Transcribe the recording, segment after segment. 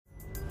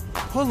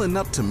Pulling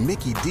up to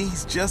Mickey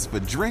D's just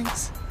for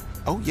drinks?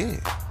 Oh yeah,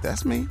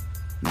 that's me.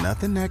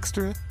 Nothing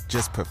extra,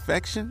 just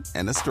perfection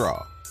and a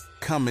straw.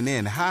 Coming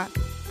in hot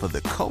for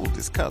the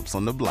coldest cups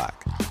on the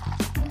block.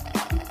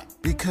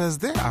 Because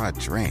there are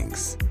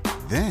drinks.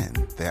 Then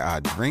there are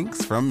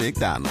drinks from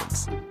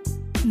McDonald's.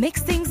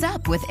 Mix things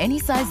up with any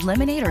size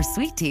lemonade or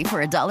sweet tea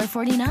for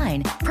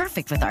 $1.49.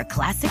 Perfect with our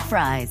classic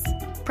fries.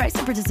 Price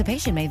and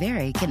participation may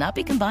vary. Cannot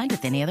be combined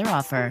with any other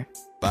offer.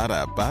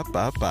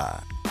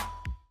 Ba-da-ba-ba-ba.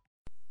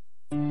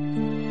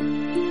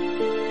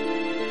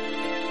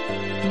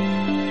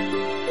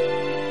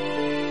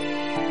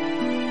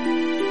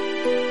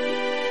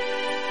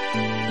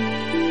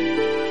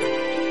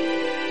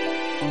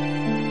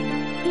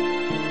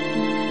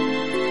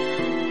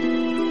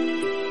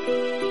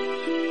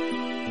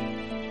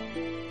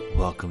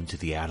 Welcome to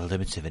the Outer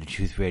Limits of Inner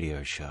Truth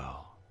Radio Show.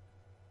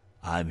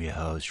 I'm your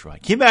host, Ryan.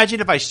 Can you imagine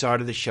if I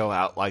started the show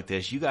out like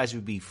this? You guys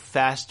would be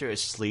faster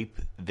asleep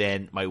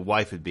than my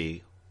wife would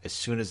be as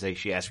soon as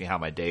she asks me how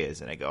my day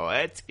is. And I go,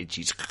 and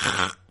she's,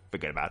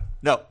 forget about it.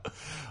 No.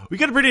 We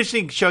got a pretty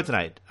interesting show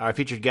tonight. Our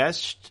featured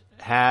guest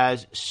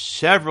has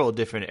several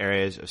different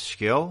areas of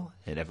skill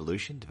in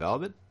evolution,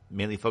 development,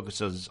 mainly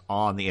focuses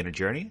on the inner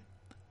journey.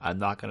 I'm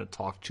not going to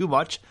talk too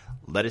much.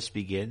 Let us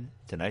begin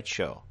tonight's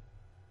show.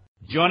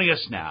 Joining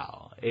us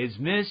now is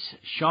Miss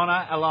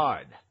Shauna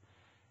Allard.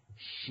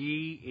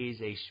 She is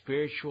a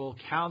spiritual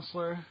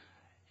counselor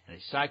and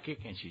a psychic,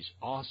 and she's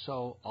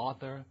also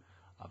author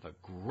of a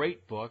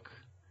great book.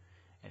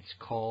 It's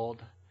called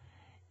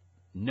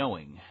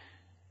Knowing.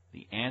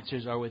 The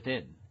Answers Are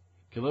Within.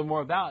 You can learn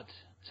more about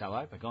Miss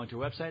Allard by going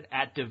to her website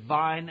at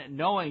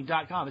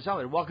divineknowing.com. Miss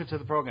Allard, welcome to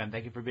the program.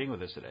 Thank you for being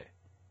with us today.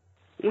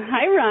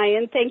 Hi,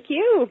 Ryan. Thank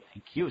you.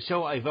 Thank you.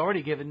 So I've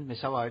already given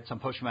Miss Allard some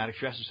post-traumatic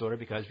stress disorder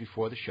because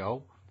before the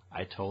show,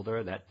 I told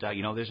her that,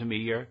 there's a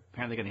meteor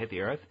apparently going to hit the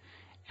Earth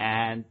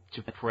and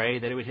to pray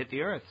that it would hit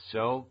the Earth.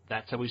 So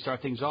that's how we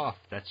start things off.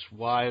 That's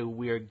why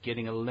we're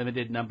getting a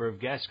limited number of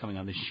guests coming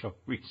on this show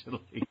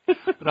recently.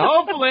 But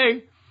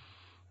hopefully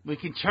we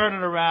can turn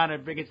it around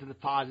and bring it to the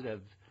positive.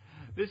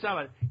 Miss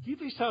Allard, can you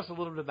please tell us a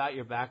little bit about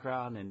your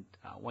background and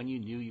when you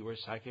knew you were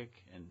psychic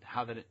and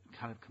how that it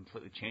kind of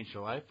completely changed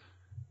your life?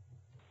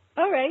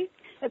 All right.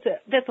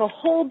 That's a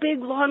whole big,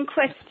 long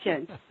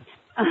question.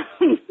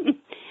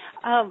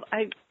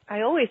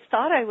 I always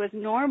thought I was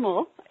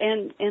normal,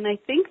 and I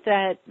think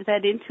that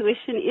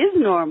intuition is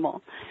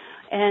normal.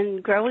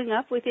 And growing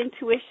up with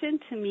intuition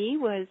to me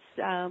was,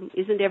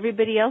 isn't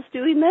everybody else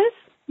doing this?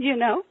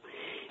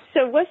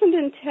 So it wasn't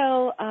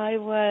until I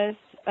was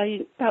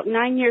about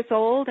 9 years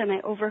old and I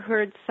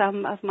overheard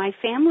some of my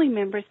family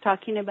members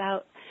talking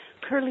about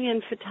Kirlian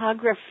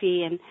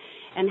photography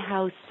and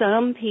how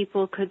some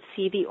people could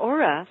see the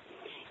aura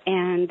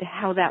and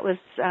how that was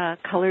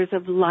colors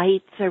of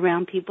lights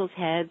around people's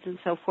heads and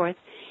so forth.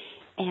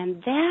 And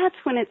that's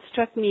when it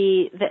struck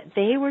me that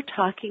they were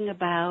talking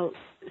about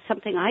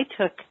something I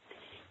took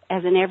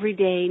as an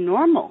everyday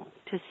normal,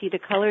 to see the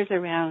colors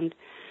around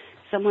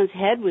someone's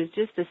head was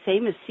just the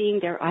same as seeing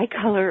their eye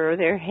color or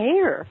their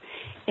hair.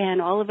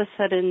 And all of a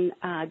sudden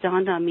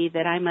dawned on me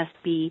that I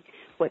must be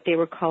what they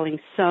were calling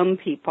some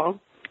people.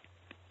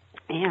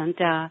 And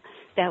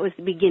that was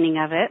the beginning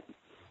of it.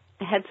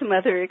 I had some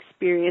other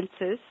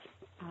experiences.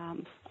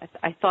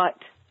 I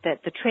thought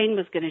that the train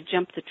was going to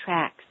jump the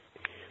tracks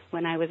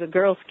when I was a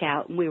Girl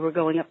Scout and we were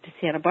going up to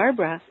Santa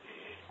Barbara.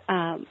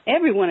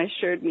 Everyone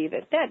assured me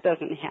that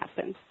doesn't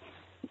happen.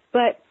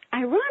 But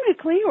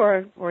ironically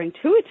or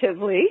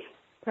intuitively,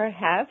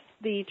 perhaps,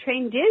 the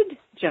train did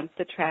jump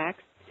the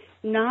tracks,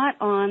 not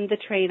on the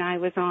train I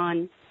was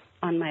on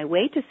my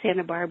way to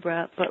Santa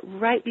Barbara, but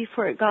right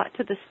before it got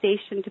to the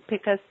station to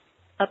pick us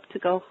up to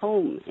go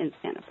home in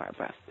Santa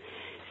Barbara.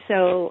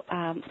 So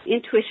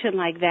intuition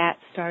like that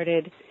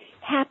started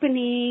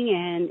happening,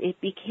 and it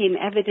became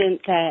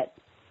evident that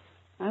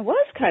I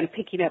was kind of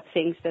picking up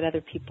things that other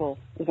people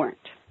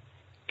weren't.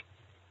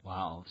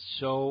 Wow.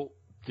 So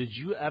did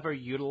you ever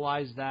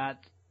utilize that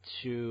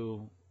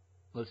to,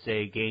 let's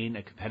say, gain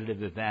a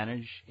competitive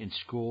advantage in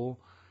school?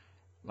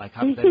 Like,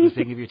 hypothetically,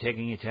 think if you're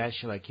taking a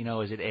test, you're like,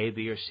 is it A,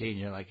 B, or C? And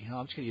you're like,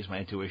 I'm just going to use my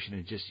intuition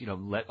and just,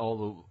 let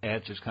all the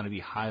answers kind of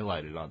be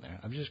highlighted on there.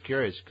 I'm just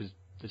curious because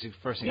that's the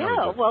first thing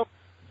I would do.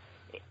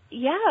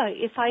 Yeah,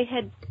 if I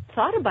had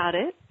thought about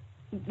it,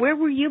 where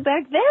were you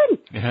back then?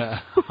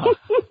 Yeah.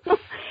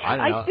 I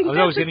don't know. I think I was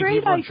always that's a getting great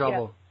people in idea.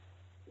 trouble.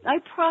 I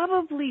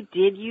probably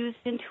did use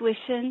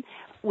intuition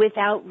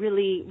without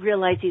really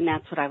realizing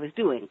that's what I was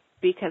doing.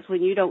 Because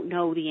when you don't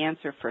know the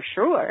answer for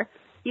sure,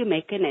 you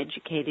make an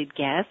educated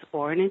guess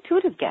or an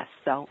intuitive guess.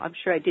 So I'm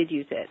sure I did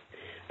use it.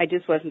 I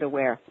just wasn't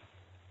aware.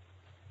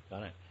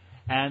 Got it.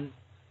 And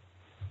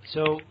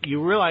so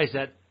you realize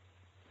that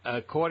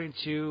according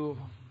to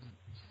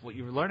what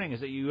you're learning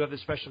is that you have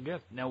this special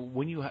gift. Now,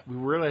 when you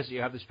realize that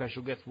you have this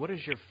special gift, what is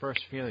your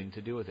first feeling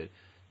to do with it?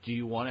 Do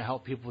you want to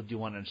help people? Do you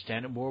want to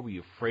understand it more? Were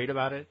you afraid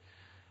about it?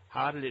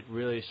 How did it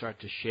really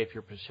start to shape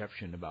your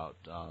perception about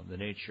the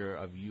nature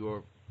of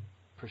your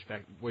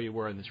perspective, where you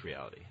were in this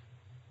reality?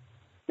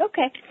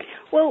 Okay.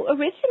 Well,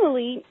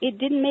 originally, it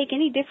didn't make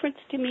any difference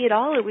to me at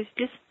all. It was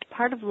just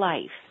part of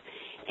life.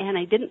 And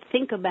I didn't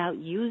think about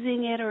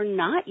using it or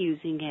not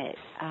using it.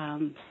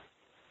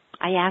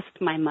 I asked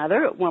my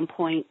mother at one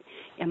point,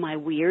 am I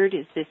weird?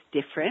 Is this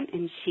different?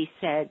 And she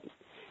said,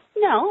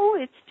 no,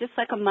 it's just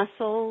like a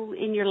muscle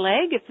in your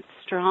leg. If it's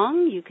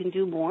strong, you can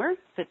do more. If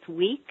it's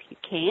weak, you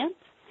can't.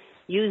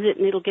 Use it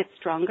and it'll get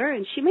stronger.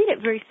 And she made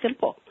it very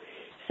simple.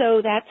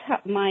 So that's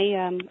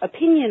my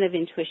opinion of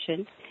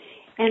intuition.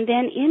 And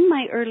then in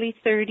my early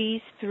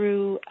 30s,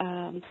 through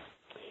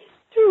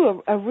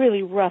a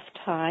really rough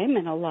time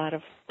and a lot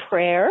of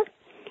prayer,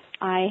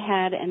 I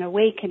had an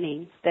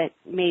awakening that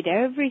made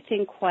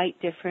everything quite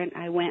different.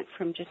 I went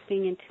from just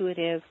being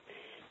intuitive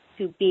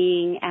to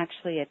being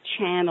actually a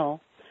channel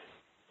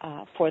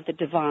for the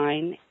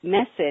divine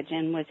message,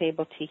 and was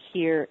able to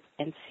hear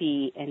and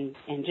see and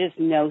just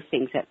know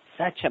things at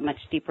such a much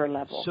deeper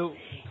level. So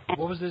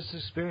what was this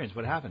experience?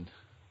 What happened?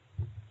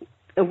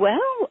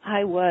 Well,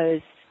 I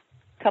was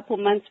a couple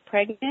months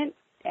pregnant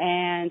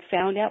and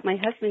found out my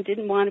husband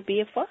didn't want to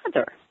be a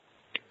father.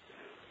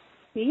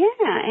 Yeah,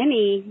 and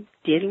he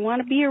didn't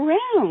want to be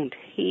around.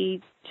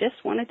 He just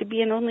wanted to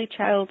be an only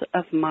child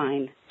of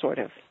mine, sort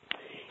of.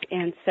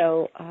 And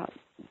so,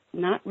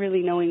 not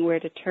really knowing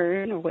where to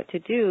turn or what to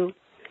do,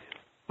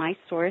 my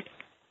source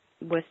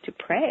was to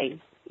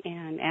pray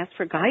and ask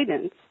for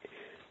guidance.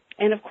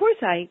 And of course,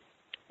 I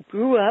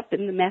grew up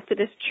in the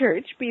Methodist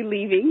Church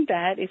believing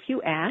that if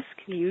you ask,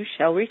 you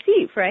shall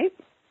receive, right?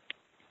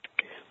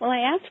 Well,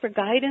 I asked for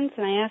guidance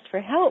and I asked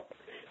for help,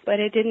 but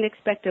I didn't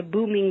expect a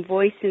booming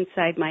voice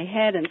inside my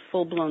head and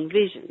full-blown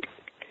visions.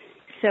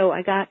 So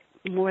I got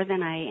more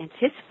than I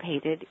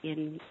anticipated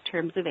in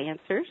terms of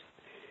answers,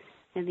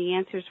 and the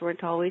answers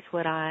weren't always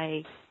what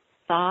I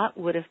thought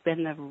would have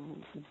been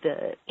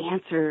the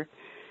answer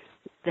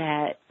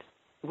that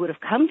would have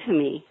come to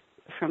me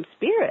from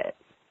Spirit.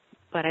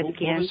 But I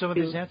began. What were some of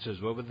these answers?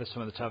 What were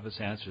some of the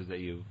toughest answers that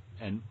you?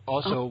 And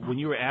also, when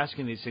you were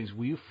asking these things,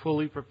 were you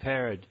fully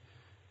prepared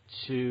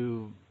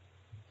to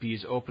be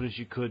as open as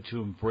you could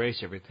to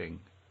embrace everything?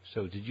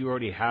 So, did you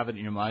already have it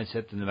in your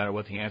mindset that no matter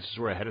what the answers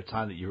were ahead of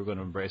time, that you were going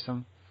to embrace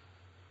them?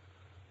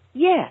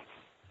 Yes,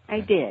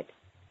 okay. I did.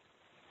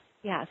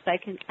 Yes, I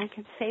can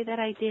say that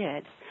I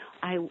did.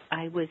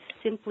 I was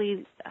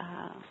simply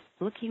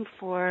looking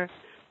for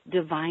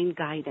divine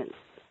guidance,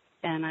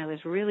 and I was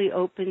really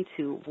open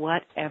to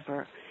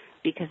whatever,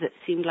 because it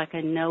seemed like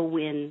a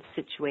no-win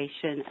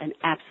situation, an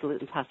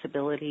absolute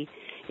impossibility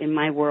in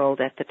my world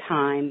at the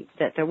time,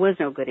 that there was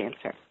no good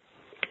answer.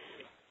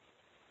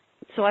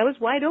 So I was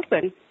wide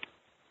open,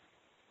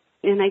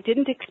 and I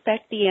didn't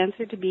expect the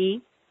answer to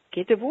be,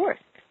 get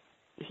divorced.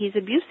 He's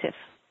abusive.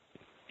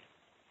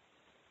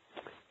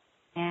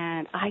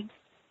 And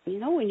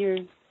when you're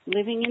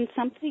living in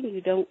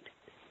something,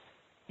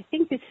 I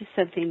think this is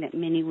something that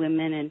many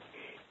women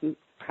and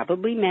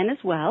probably men as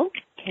well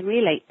can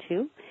relate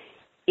to.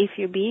 If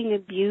you're being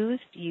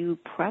abused, you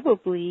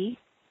probably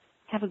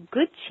have a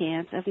good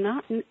chance of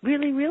not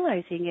really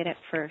realizing it at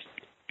first,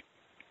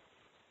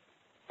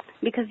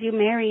 because you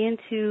marry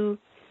into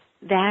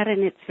that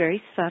and it's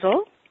very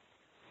subtle.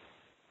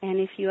 And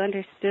if you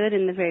understood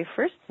in the very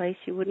first place,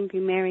 you wouldn't be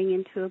marrying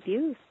into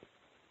abuse.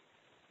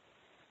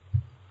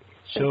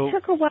 So it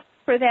took a while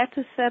for that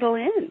to settle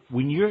in.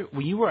 When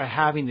you were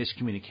having this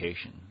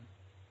communication,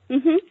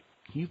 can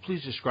you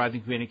please describe the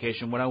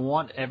communication? What I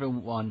want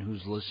everyone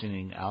who's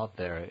listening out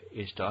there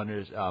is to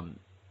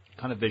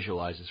kind of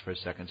visualize this for a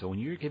second. So when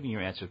you're giving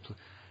your answer,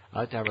 I'd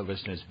like to have our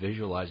listeners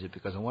visualize it,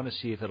 because I want to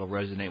see if it'll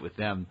resonate with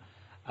them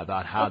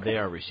about how they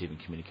are receiving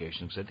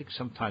communication. Because I think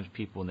sometimes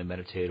people, when they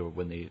meditate or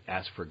when they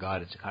ask for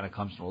guidance, it kind of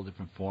comes in all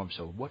different forms.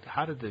 So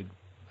how did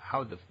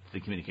the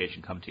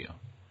communication come to you?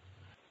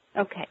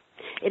 Okay.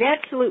 It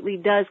absolutely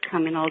does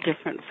come in all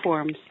different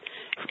forms,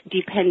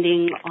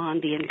 depending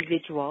on the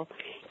individual.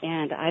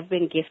 And I've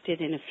been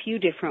gifted in a few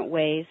different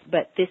ways,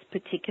 but this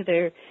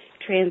particular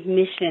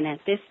transmission at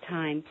this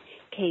time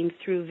came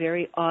through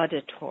very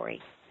auditory.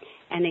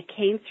 And it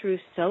came through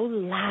so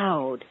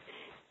loud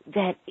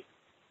that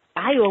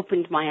I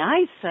opened my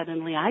eyes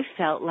suddenly. I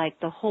felt like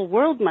the whole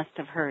world must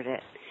have heard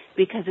it,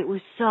 because it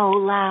was so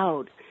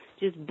loud,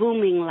 just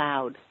booming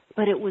loud,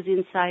 but it was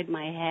inside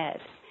my head.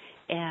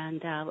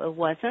 And it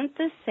wasn't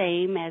the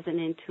same as an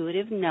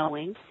intuitive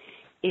knowing.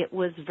 It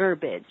was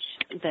verbiage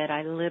that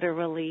I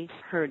literally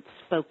heard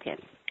spoken.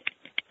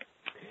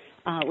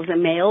 It was a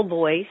male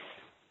voice,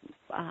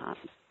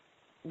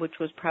 which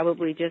was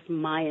probably just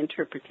my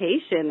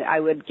interpretation, I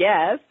would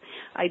guess.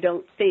 I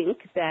don't think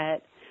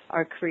that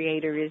our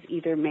Creator is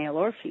either male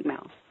or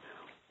female,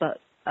 but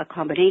a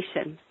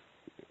combination.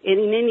 And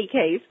in any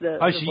case,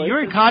 so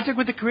you're in contact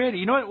with the Creator.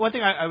 You know what? One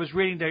thing I was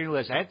reading down your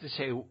list, I have to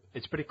say,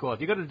 it's pretty cool. If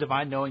you go to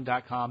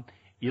divineknowing.com,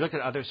 you look at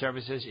other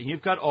services, and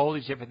you've got all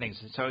these different things.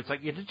 And so it's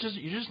like you're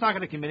just not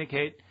going to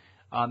communicate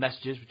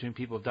messages between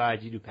people who've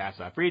died. You do past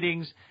life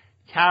readings,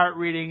 tarot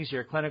readings,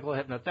 you're a clinical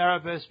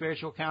hypnotherapist,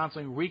 spiritual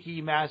counseling,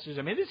 Reiki masters.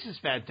 I mean, this is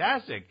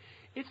fantastic.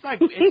 It's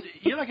like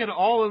you're like an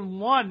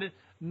all-in-one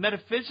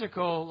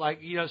metaphysical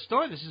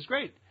store. This is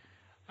great.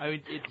 I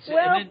mean, it's,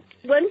 well, and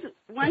then,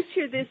 once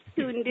you're this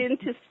tuned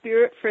into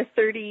spirit for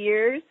 30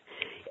 years,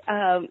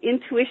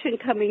 intuition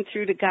coming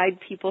through to guide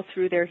people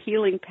through their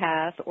healing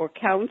path or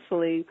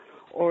counseling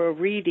or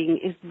reading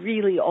is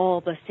really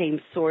all the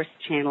same source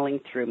channeling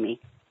through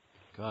me.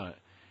 Got it.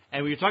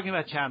 And when you're talking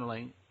about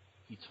channeling,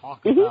 you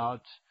talk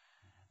about,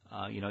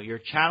 your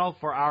channel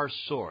for our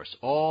source.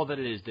 All that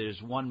it is,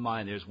 there's one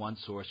mind, there's one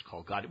source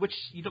called God, which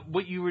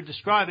what you were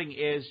describing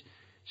is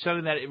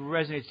something that it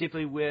resonates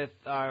deeply with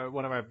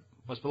one of our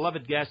most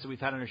beloved guests that we've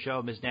had on our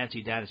show, Ms.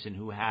 Nancy Dennison,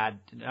 who had,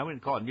 I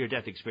wouldn't call it a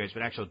near-death experience, but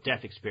an actual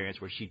death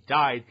experience where she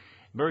died,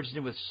 merged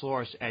in with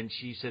Source, and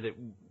she said that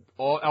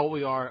all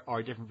we are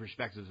different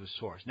perspectives of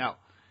Source. Now,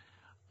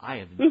 I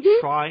have been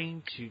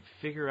trying to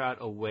figure out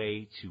a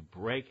way to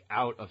break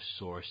out of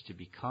Source, to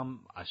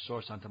become a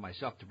Source unto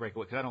myself, to break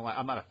away, because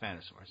I'm not a fan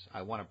of Source.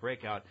 I want to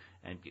break out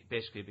and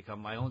basically become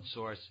my own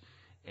Source,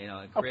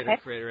 and create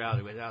a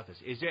reality without this.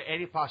 Is there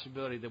any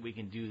possibility that we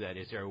can do that?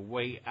 Is there a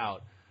way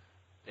out?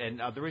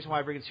 And the reason why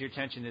I bring it to your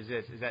attention is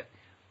this, is that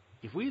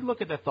if we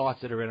look at the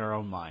thoughts that are in our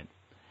own mind,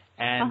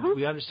 and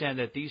we understand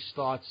that these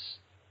thoughts,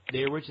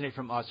 they originate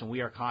from us and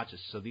we are conscious.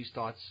 So these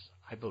thoughts,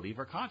 I believe,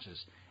 are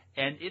conscious.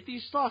 And if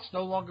these thoughts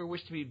no longer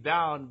wish to be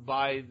bound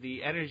by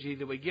the energy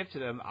that we give to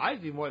them,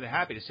 I'd be more than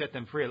happy to set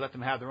them free and let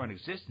them have their own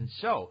existence.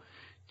 So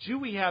do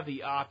we have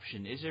the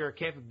option? Is there a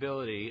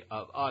capability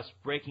of us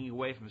breaking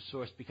away from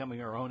Source,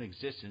 becoming our own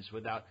existence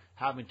without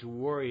having to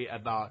worry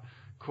about,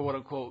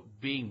 quote-unquote,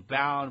 being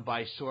bound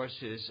by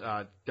Source's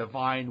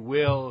divine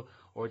will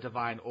or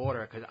divine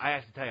order? Because I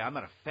have to tell you, I'm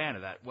not a fan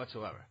of that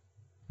whatsoever.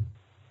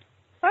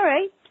 All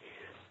right.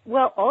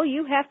 Well, all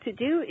you have to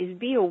do is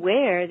be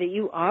aware that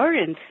you are,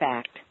 in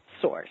fact,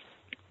 Source.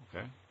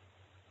 Okay.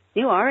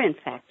 You are, in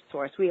fact,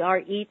 Source. We are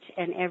each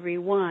and every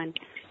one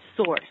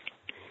Source.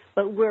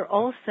 But we're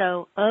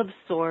also of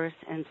Source,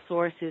 and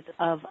Source is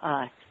of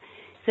us.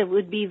 So it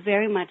would be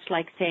very much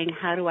like saying,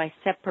 how do I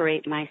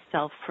separate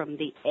myself from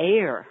the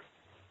air?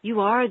 You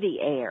are the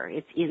air.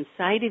 It's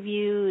inside of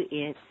you.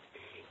 It's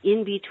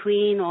in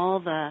between all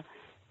the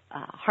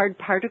hard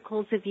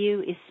particles of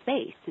you is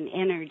space and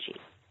energy.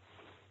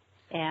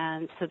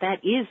 And so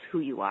that is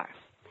who you are.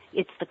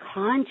 It's the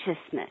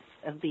consciousness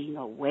of being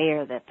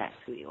aware that that's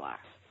who you are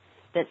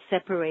that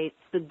separates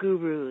the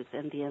gurus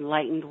and the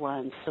enlightened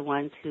ones, the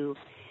ones who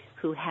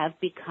have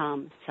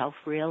become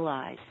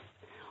self-realized,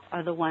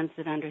 are the ones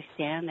that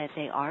understand that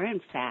they are,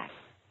 in fact,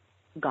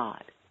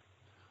 God.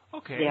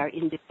 Okay. They are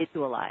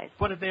individualized.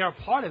 But if they are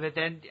part of it,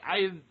 then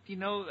I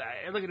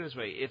look at it this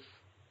way. If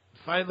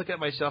I look at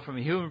myself from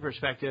a human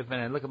perspective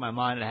and I look at my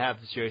mind and I have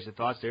a series of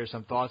thoughts, there are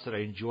some thoughts that I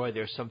enjoy.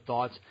 There are some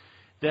thoughts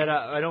that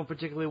I don't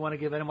particularly want to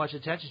give any much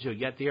attention to,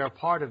 yet they are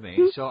part of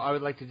me. So I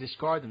would like to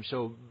discard them.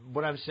 So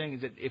what I'm saying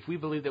is that if we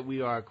believe that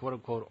we are,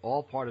 quote-unquote,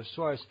 all part of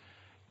Source,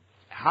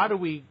 how do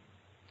we,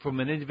 from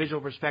an individual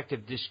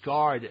perspective,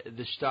 discard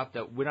the stuff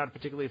that we're not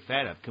particularly a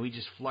fan of? Can we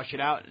just flush it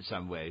out in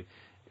some way?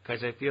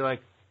 Because I feel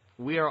like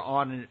we are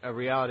on a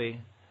reality,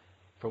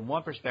 from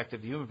one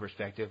perspective, the human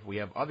perspective. We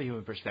have other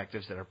human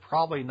perspectives that are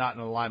probably not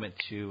in alignment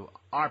to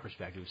our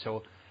perspective.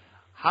 So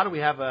how do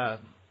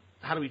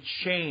we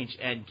change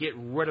and get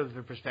rid of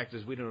the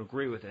perspectives we don't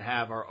agree with and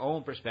have our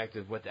own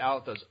perspective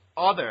without those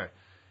other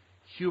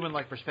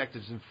human-like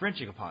perspectives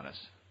infringing upon us?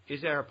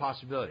 Is there a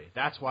possibility?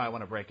 That's why I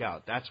want to break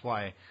out. That's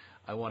why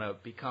I want to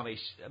become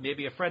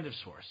maybe a friend of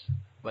Source,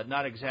 but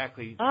not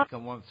exactly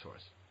become one with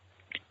Source.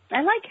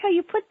 I like how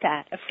you put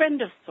that, a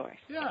friend of Source.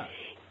 Yeah.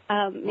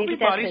 Maybe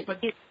that's buddies, but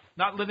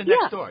not living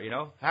next door,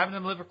 having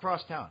them live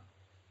across town.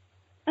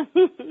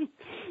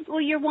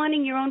 Well, you're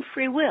wanting your own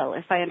free will,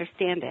 if I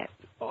understand it.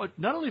 Oh,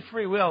 not only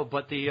free will,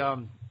 but I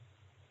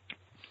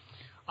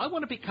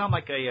want to become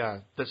like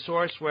the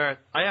Source where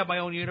I have my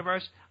own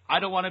universe.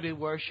 I don't want to be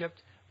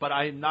worshipped, but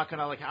I'm not going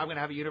to I'm going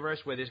to have a universe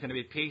where there's going to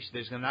be peace.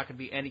 There's not going to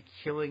be any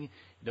killing.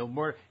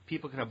 More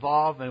people can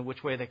evolve in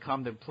which way they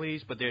come to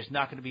please, but there's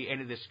not going to be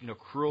any of this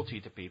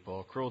cruelty to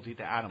people, cruelty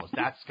to animals.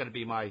 That's going to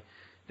be my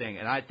thing,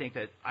 and I think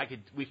that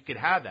we could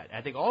have that.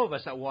 I think all of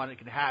us that want it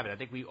can have it. I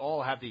think we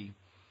all have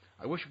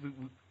I wish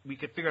we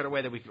could figure out a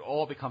way that we could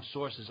all become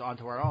Sources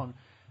onto our own.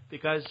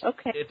 Because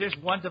if there's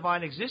one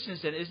divine existence,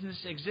 then isn't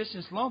this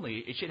existence lonely?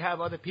 It should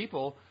have other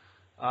people,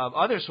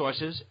 other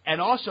sources, and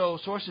also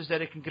sources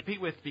that it can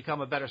compete with to become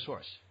a better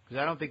source.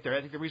 Because I think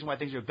the reason why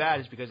things are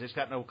bad is because it's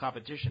got no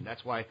competition.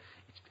 That's why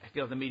I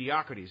feel the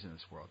mediocrities in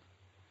this world.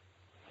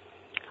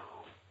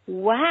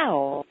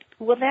 Wow.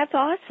 Well, that's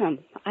awesome.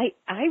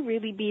 I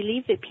really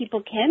believe that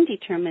people can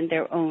determine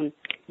their own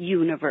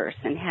universe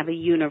and have a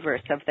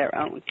universe of their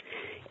own.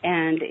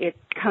 And it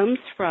comes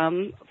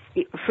from,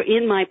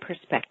 in my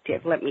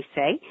perspective, let me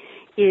say,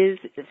 is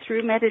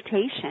through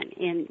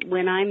meditation.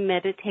 When I'm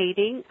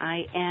meditating,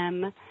 I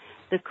am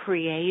the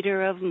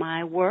creator of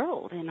my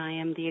world, and I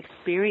am the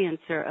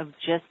experiencer of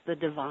just the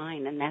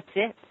divine, and that's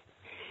it.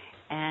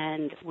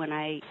 And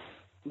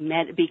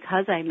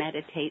because I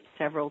meditate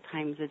several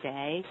times a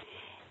day,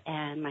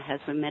 and my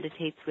husband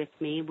meditates with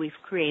me, we've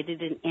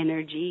created an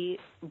energy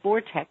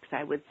vortex,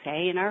 I would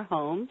say, in our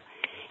home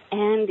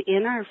and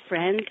in our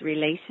friends'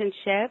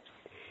 relationships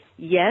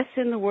yes,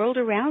 in the world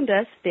around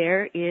us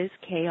there is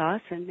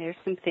chaos and there's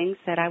some things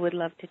that I would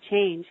love to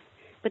change,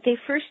 but they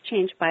first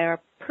change by our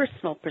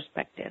personal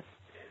perspective,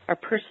 our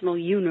personal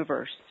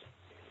universe,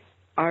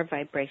 our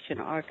vibration,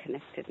 our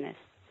connectedness.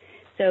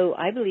 So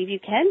I believe you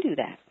can do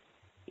that.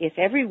 If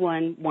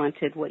everyone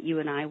wanted what you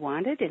and I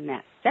wanted in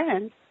that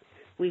sense,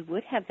 we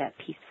would have that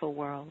peaceful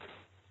world.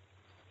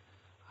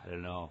 I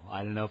don't know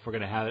if we're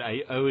going to have it.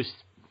 I always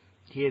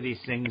hear these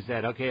things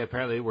that, okay,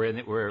 apparently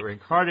we're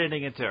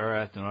incarnating into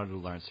Earth in order to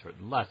learn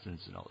certain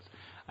lessons and all this.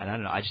 And I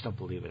don't know. I just don't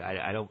believe it.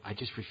 I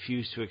just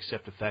refuse to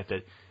accept the fact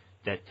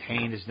that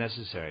pain is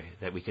necessary,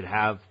 that we can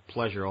have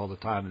pleasure all the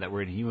time, and that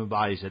we're in human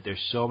bodies, that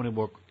there's so many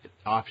more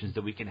options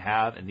that we can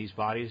have in these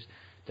bodies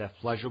to have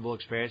pleasurable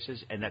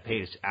experiences, and that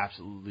pain is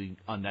absolutely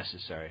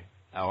unnecessary.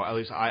 Or at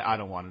least I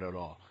don't want it at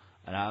all.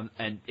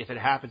 And if it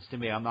happens to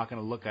me, I'm not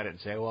going to look at it and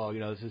say, well,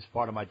 this is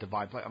part of my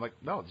divine plan. I'm like,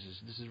 no,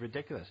 this is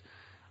ridiculous.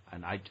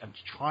 And I'm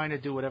trying to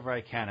do whatever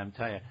I can. I'm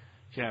telling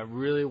you, I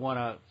really want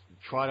to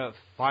try to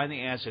find the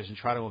answers and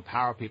try to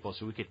empower people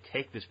so we could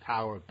take this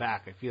power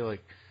back. I feel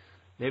like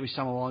maybe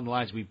somewhere along the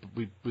lines we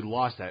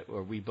lost that,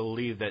 or we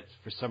believe that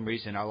for some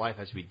reason our life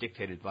has to be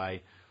dictated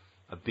by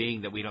a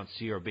being that we don't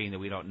see or a being that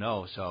we don't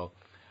know. So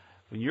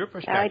from your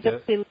perspective... I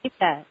don't believe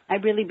that. I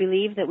really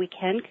believe that we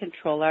can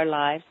control our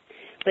lives,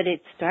 but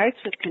it starts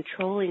with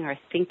controlling our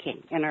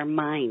thinking and our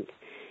mind.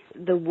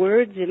 The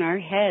words in our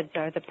heads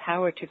are the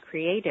power to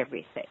create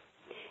everything.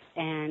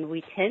 And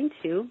we tend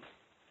to,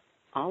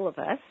 all of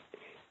us,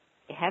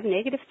 have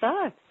negative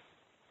thoughts.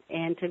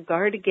 And to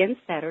guard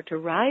against that or to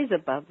rise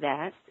above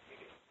that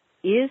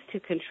is to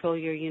control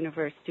your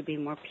universe to be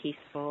more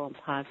peaceful and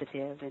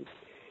positive. And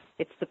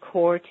it's the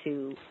core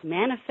to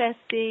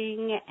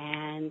manifesting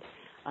and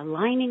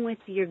aligning with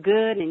your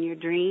good and your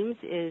dreams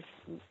is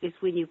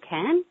when you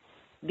can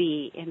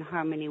be in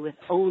harmony with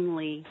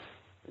only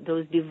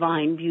those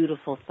divine,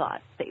 beautiful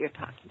thoughts that you're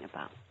talking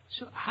about.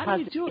 So how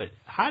do you do it?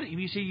 How do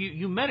you see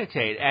you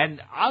meditate?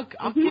 And I'll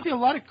give you a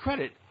lot of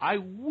credit. I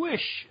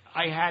wish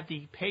I had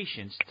the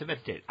patience to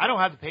meditate. I don't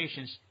have the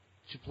patience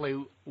to play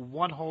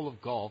one hole of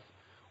golf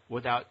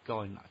without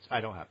going nuts.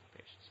 I don't have the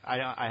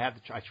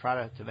patience. I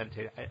try to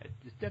meditate.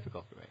 It's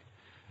difficult for me.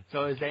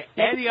 So is there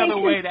any other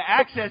way to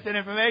access that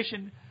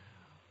information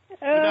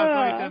without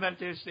going to a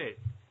meditative state?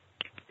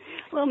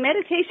 Well,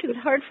 meditation is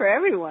hard for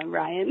everyone,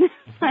 Ryan.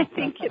 I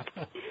think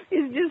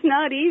it's just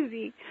not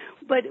easy.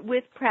 But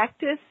with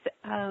practice,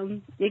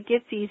 it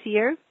gets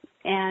easier.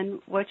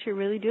 And what you're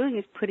really doing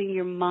is putting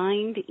your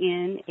mind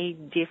in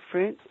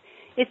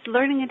it's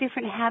learning a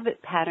different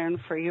habit pattern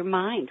for your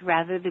mind.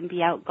 Rather than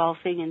be out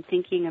golfing and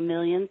thinking a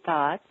million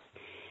thoughts,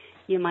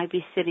 you might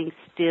be sitting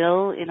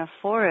still in a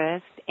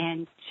forest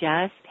and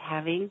just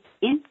having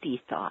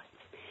empty thoughts.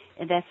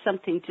 And that's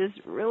something just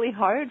really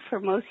hard for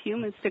most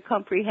humans to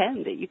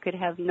comprehend, that you could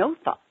have no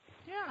thoughts.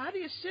 Yeah, how do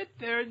you sit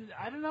there?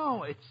 I don't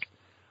know.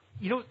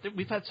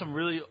 We've had some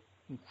really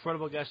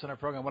incredible guests on our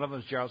program. One of them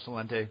is Gerald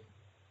Celente.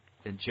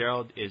 And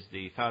Gerald is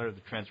the founder of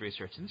the Trends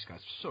Research. And this guy's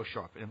so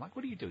sharp. And I'm like,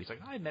 what do you do? He's like,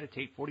 I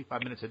meditate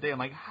 45 minutes a day. I'm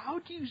like, how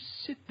do you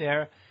sit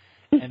there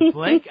and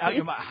blank out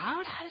your mind?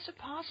 How is it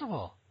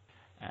possible?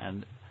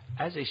 And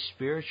as a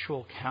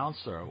spiritual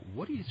counselor,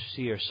 what do you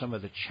see are some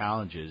of the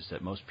challenges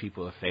that most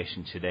people are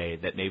facing today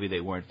that maybe they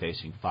weren't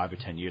facing 5 or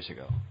 10 years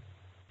ago?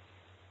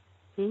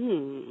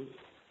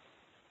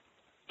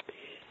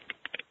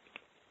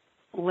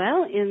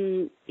 Well,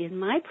 in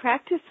my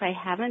practice, I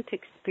haven't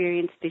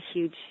experienced a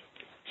huge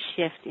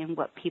shift in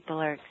what people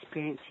are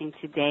experiencing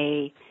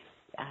today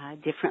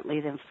differently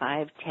than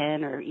 5,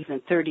 10, or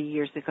even 30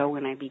 years ago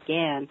when I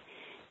began.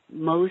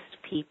 Most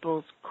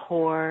people's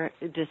core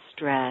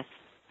distress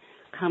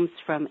comes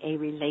from a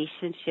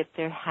relationship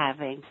they're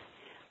having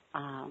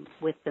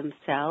with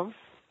themselves,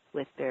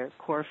 with their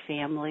core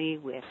family,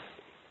 with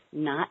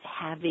not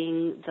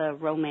having the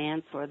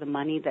romance or the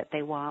money that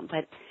they want.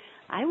 But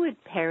I would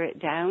pare it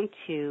down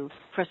to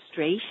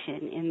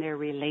frustration in their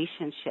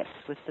relationships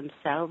with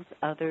themselves,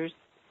 others,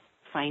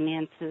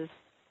 finances,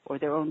 or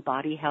their own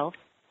body health.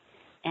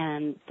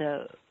 And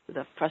the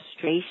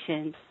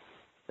frustration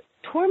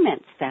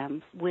torments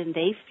them when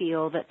they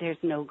feel that there's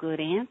no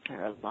good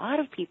answer. A lot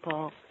of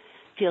people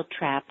feel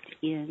trapped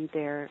in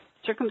their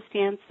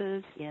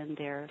circumstances, in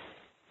their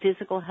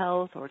physical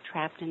health, or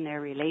trapped in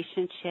their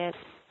relationships.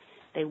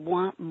 They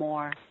want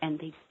more, and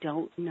they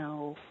don't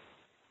know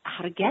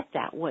how to get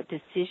that, what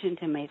decision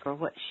to make or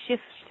what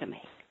shifts to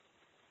make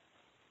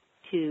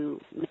to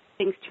make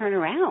things turn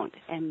around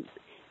and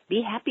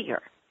be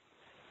happier.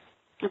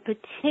 And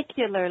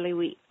particularly,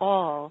 we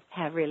all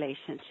have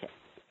relationships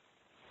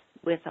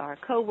with our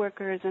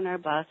coworkers and our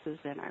bosses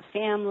and our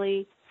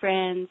family,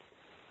 friends.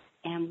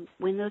 And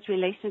when those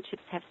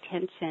relationships have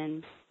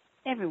tension,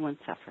 everyone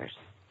suffers.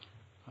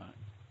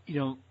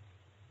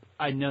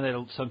 I know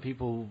that some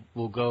people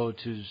will go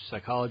to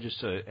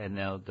psychologists and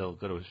they'll go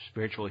to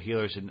spiritual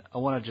healers. And I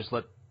want to just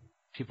let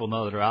people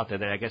know that are out there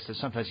that I guess that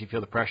sometimes you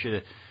feel the pressure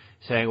to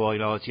saying, well,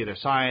 it's either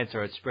science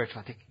or it's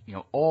spiritual. I think,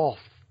 all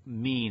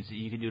means that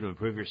you can do to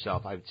improve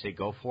yourself, I would say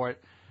go for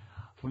it.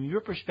 from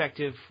your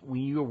perspective,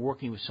 when you're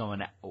working with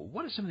someone,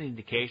 what are some of the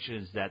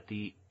indications that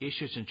the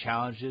issues and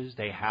challenges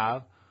they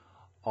have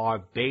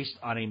are based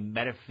on a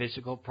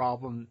metaphysical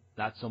problem,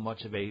 not so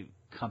much of a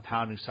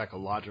compounding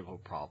psychological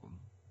problem?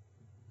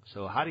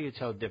 So how do you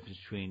tell the difference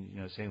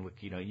between, saying, look,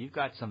 you've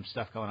got some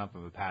stuff going on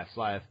from a past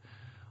life,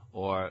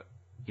 or,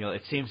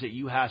 it seems that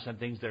you have some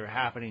things that are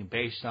happening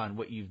based on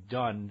what you've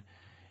done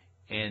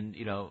in,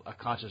 a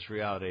conscious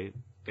reality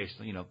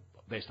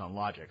based on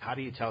logic. How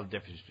do you tell the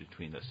difference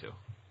between those two?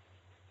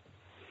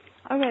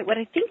 All right. What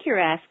I think you're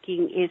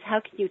asking is how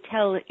can you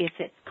tell if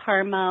it's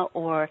karma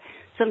or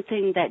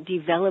something that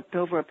developed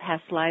over a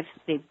past life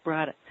that they've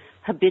brought a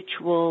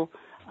habitual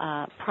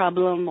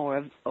problem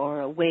or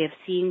a way of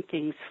seeing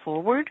things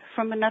forward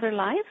from another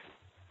life?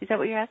 Is that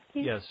what you're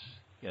asking? Yes.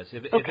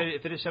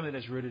 If it is something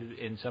that's rooted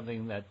in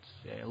something that's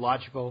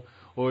logical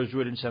or is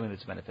rooted in something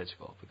that's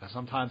metaphysical. Because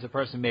sometimes a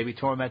person may be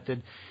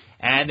tormented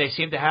and they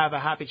seem to have a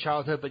happy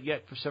childhood, but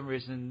yet for some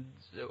reason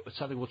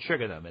something will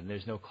trigger them and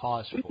there's no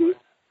cause for it.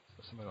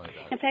 So something like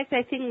that. In fact,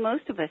 I think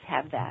most of us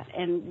have that.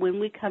 And when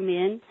we come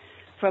in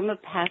from a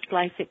past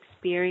life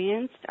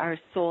experience, our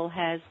soul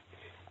has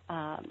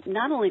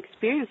not only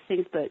experienced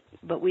things,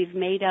 but we've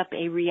made up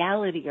a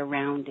reality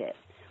around it.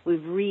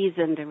 We've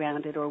reasoned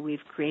around it, or we've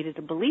created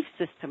a belief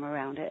system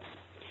around it.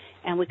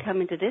 And we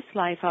come into this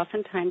life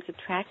oftentimes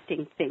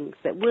attracting things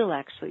that will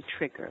actually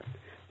trigger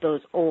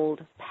those old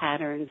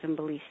patterns and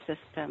belief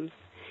systems.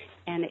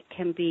 And it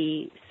can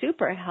be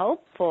super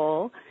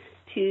helpful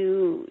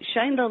to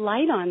shine the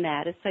light on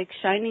that. It's like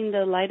shining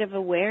the light of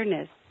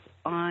awareness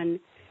on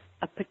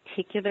a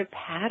particular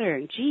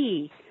pattern.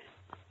 Gee,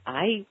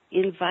 I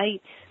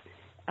invite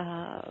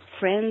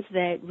friends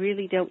that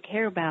really don't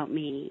care about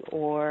me,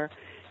 or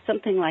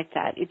something like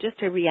that. It's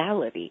just a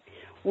reality.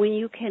 When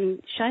you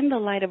can shine the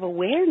light of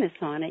awareness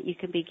on it, you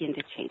can begin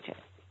to change it.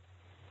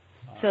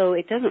 So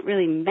it doesn't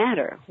really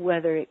matter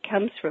whether it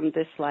comes from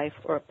this life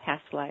or a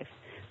past life,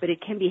 but it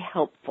can be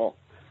helpful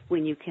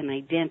when you can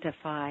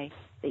identify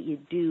that you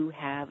do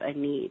have a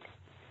need.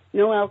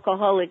 No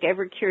alcoholic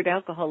ever cured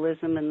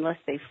alcoholism unless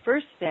they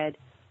first said,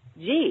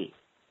 gee,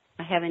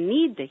 I have a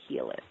need to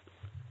heal it.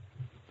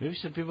 Maybe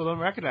some people don't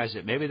recognize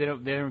it. Maybe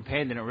they're in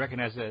pain. They don't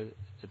recognize that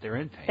they're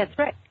in pain. That's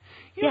right.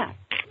 Yeah.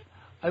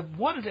 I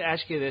wanted to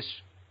ask you this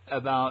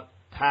about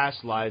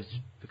past lives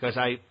because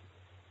I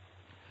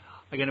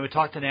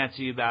talked to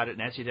Nancy about it,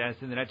 Nancy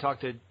Dennison, and then I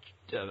talked to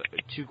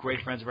two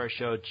great friends of our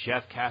show,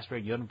 Jeff Casper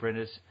and Yun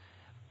Brindis,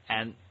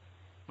 and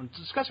when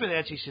discussing with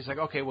Nancy, she's like,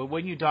 okay, well,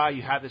 when you die,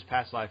 you have this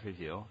past life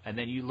review, and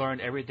then you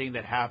learn everything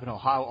that happened, or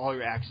how all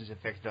your actions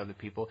affected other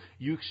people.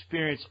 You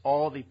experience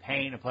all the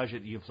pain and pleasure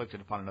that you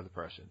inflicted upon another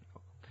person.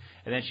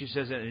 And then she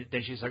says,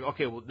 she's like,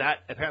 okay, well,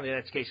 apparently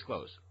that's case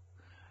closed.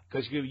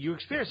 Because you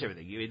experience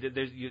everything.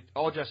 You're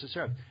all justice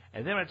served.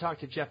 And then when I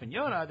talked to Jeff and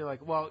Yona, they're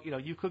like, well,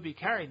 you could be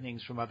carrying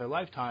things from other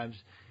lifetimes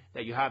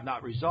that you have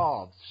not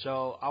resolved.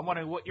 So I'm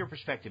wondering what your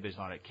perspective is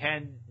on it.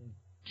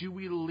 Do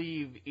we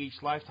leave each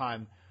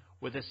lifetime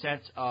with a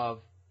sense of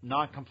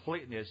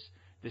non-completeness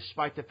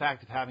despite the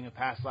fact of having a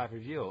past life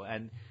review?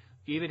 And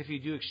even if you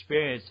do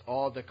experience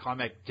all the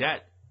karmic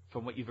debt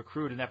from what you've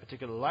accrued in that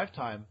particular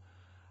lifetime,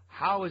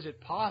 how is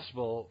it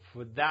possible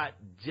for that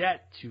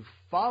debt to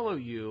follow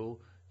you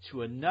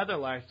to another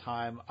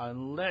lifetime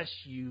unless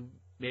you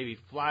maybe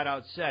flat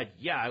out said,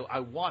 yeah,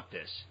 I want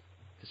this,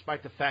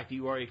 despite the fact that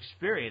you already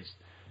experienced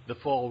the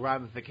full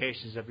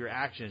ramifications of your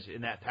actions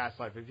in that past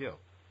life review?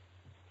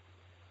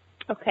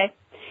 Okay.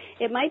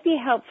 It might be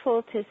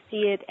helpful to see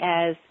it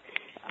as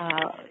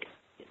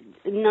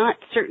not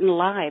certain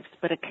lives,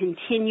 but a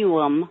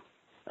continuum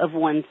of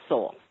one's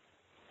soul.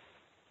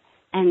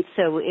 And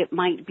so it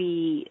might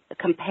be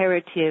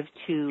comparative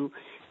to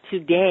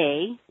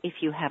today, if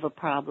you have a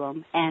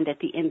problem, and at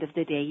the end of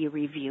the day you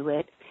review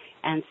it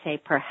and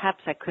say, perhaps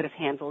I could have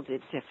handled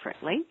it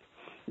differently.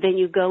 Then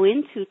you go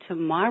into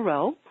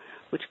tomorrow,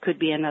 which could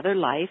be another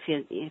life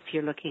if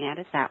you're looking at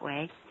it that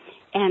way,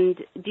 and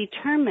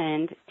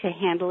determined to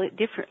handle it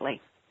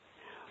differently.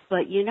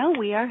 But,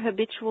 we are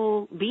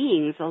habitual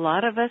beings. A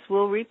lot of us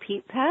will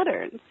repeat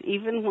patterns,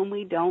 even when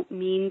we don't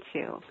mean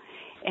to.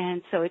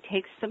 And so it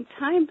takes some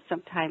time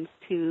sometimes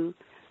to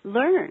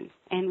learn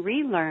and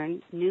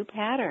relearn new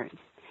patterns.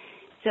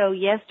 So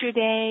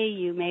yesterday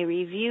you may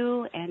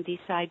review and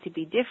decide to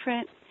be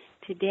different.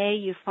 Today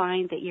you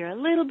find that you're a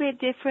little bit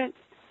different,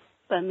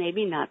 but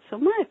maybe not so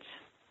much.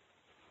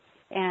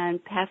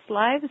 And past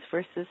lives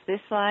versus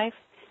this life,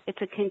 it's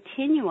a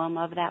continuum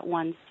of that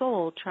one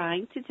soul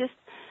trying to just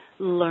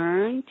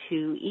learn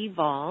to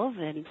evolve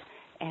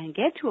and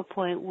get to a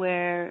point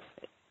where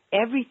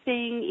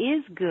everything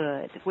is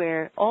good,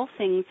 where all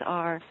things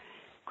are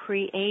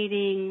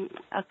creating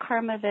a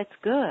karma that's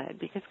good,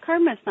 because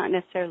karma is not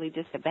necessarily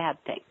just a bad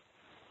thing.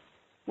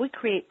 We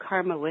create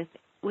karma with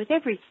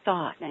every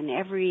thought and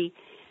every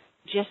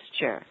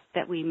gesture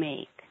that we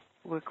make.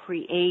 We're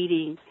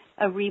creating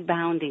a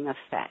rebounding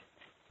effect.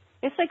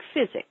 It's like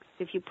physics.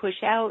 If you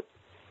push out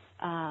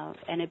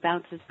and it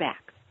bounces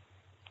back.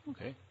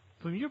 Okay.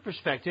 From your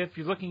perspective, if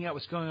you're looking at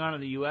what's going on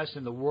in the U.S.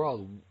 and the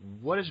world,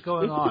 what is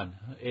going on?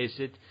 Is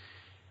it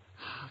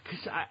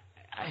because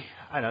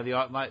I know the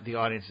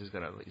audience is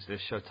gonna they're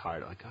so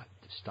tired. Like, God,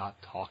 stop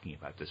talking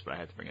about this, but I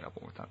had to bring it up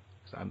one more time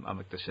because I'm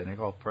like the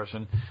cynical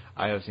person.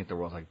 I always think the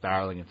world's like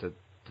barreling into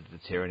the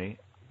tyranny.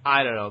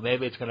 I don't know.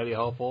 Maybe it's going to be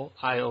hopeful.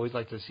 I always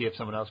like to see if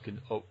someone else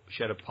can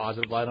shed a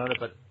positive light on it,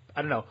 but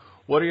I don't know.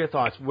 What are your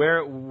thoughts?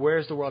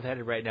 Where's the world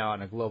headed right now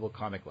on a global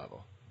karmic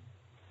level,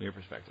 from your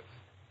perspective?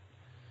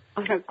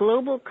 On a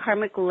global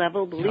karmic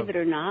level, believe it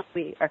or not,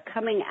 we are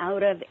coming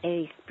out of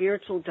a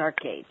spiritual dark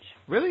age.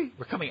 Really?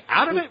 We're coming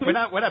out of it? We're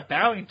not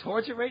barreling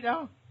towards it right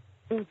now?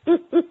 Well,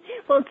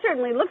 it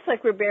certainly looks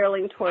like we're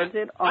barreling towards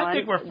it. I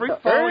think we're free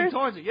falling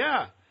towards it.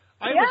 Yeah.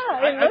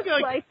 It looks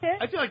like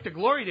it. I feel like the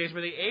glory days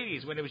were the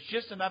 80s when it was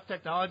just enough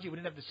technology. We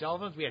didn't have the cell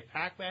phones. We had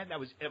Pac-Man. It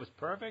was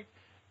perfect.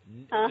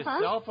 The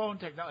cell phone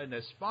technology and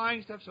the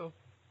spying stuff. So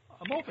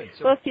I'm open.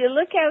 So, well, if you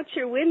look out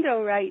your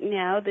window right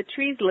now, the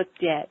trees look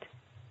dead.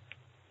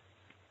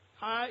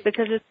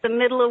 Because it's the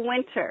middle of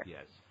winter.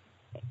 Yes.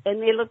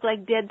 And they look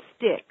like dead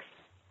sticks.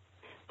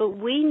 But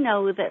we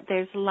know that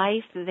there's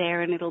life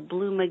there and it'll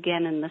bloom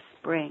again in the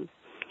spring.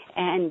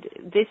 And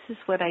this is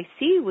what I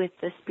see with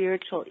the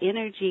spiritual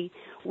energy.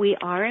 We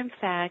are, in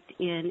fact,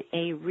 in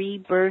a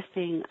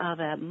rebirthing of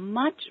a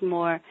much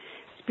more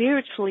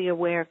spiritually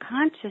aware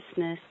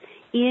consciousness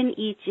in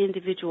each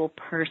individual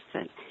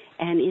person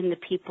and in the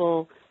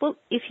people. Well,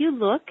 if you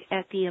look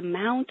at the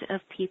amount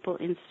of people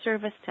in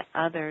service to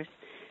others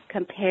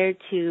compared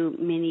to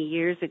many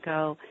years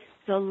ago,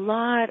 there's a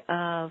lot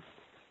of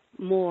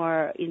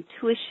more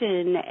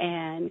intuition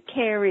and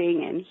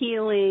caring and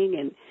healing,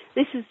 and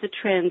this is the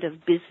trend of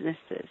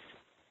businesses.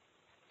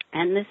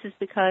 And this is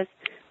because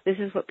this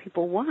is what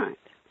people want.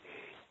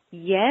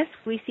 Yes,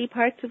 we see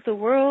parts of the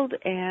world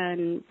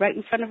and right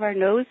in front of our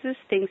noses,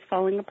 things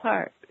falling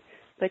apart.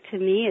 But to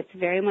me, it's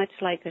very much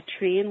like a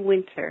tree in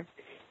winter.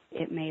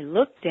 It may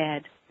look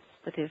dead,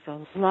 but there's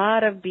a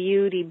lot of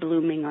beauty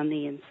blooming on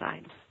the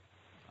inside.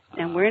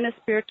 And we're in a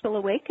spiritual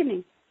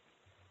awakening.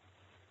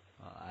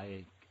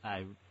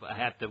 I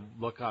have to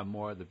look on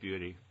more of the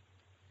beauty.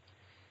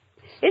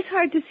 It's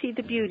hard to see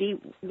the beauty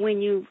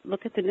when you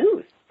look at the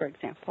news, for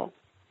example.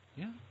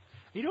 Yeah.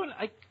 You know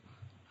what?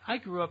 I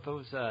grew up, I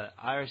was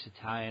Irish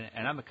Italian,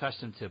 and I'm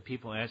accustomed to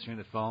people answering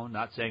the phone,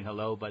 not saying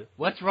hello, but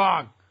what's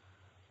wrong?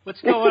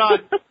 What's going on?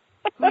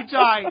 Who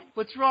died?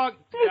 What's wrong?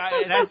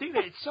 And I think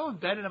that it's so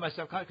embedded in my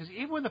subconscious, because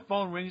even when the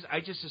phone rings,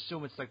 I just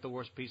assume it's like the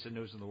worst piece of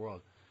news in the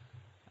world.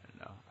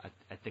 No,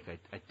 I think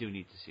I do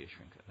need to see a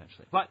shrink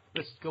eventually. But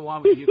let's go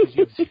on with you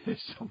because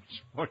there's so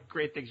much more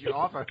great things you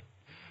offer.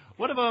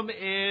 One of them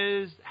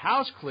is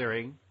house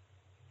clearing.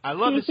 I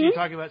love this. You're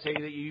talking about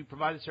saying that you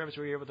provide the service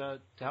where you're able to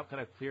help kind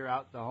of clear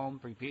out the home,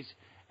 bring peace.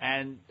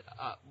 And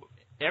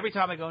every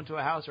time I go into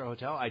a house or a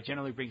hotel, I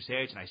generally bring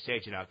sage and I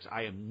sage it out because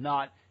I am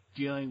not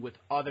dealing with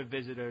other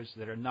visitors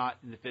that are not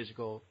in the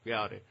physical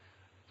reality.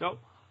 So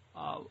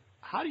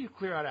how do you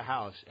clear out a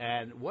house,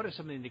 and what are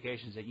some of the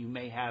indications that you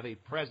may have a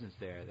presence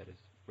there that is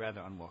rather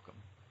unwelcome?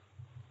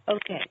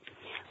 Okay.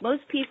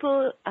 Most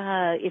people,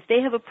 if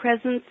they have a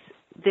presence,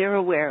 they're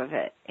aware of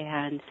it.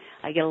 And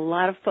I get a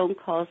lot of phone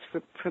calls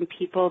from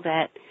people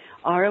that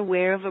are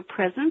aware of a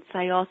presence.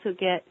 I also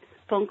get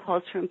phone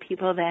calls from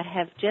people that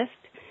have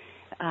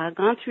just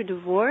gone through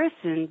divorce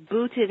and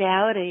booted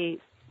out a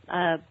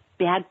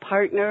bad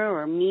partner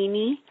or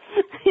meanie,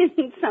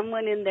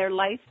 someone in their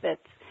life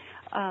that's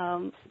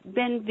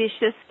been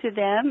vicious to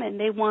them, and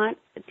they want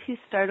to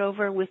start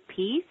over with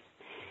peace.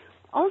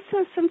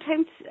 Also,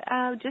 sometimes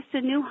just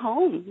a new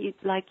home,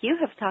 like you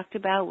have talked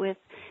about with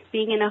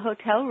being in a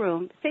hotel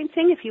room. Same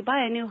thing if you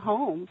buy a new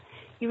home.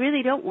 You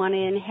really don't want to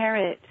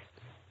inherit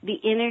the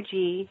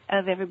energy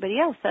of everybody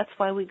else. That's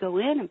why we go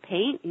in and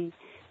paint and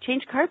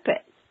change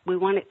carpet. We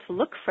want it to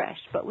look fresh,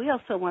 but we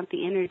also want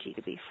the energy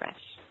to be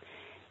fresh.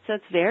 So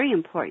it's very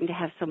important to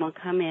have someone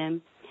come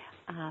in,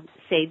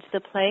 sage the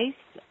place.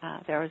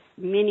 There are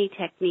many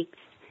techniques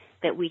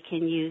that we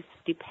can use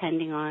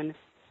depending on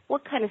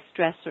what kind of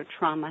stress or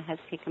trauma has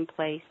taken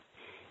place.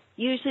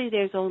 Usually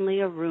there's only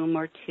a room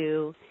or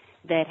two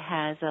that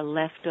has a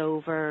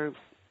leftover,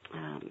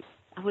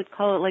 I would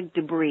call it like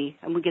debris,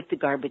 and we get the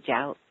garbage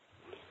out.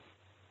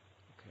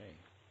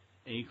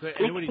 Okay.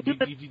 And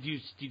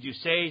did you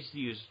sage? Do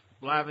you use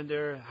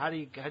lavender? How do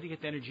you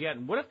get the energy out?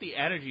 And what if the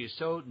energy is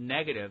so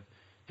negative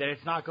that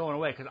it's not going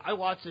away? Because I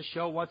watch this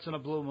show once in a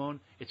blue moon.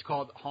 It's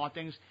called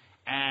Hauntings.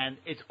 And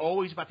it's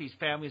always about these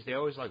families. They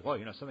always like, well,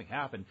 something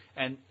happened.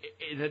 And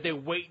they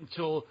wait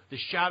until the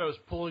shadow's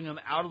pulling them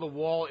out of the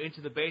wall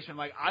into the basement.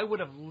 Like, I would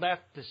have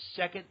left the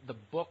second the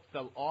book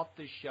fell off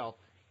the shelf,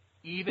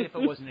 even if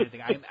it wasn't anything.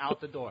 I am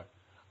out the door.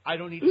 I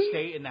don't need to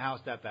stay in the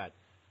house that bad.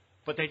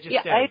 But they just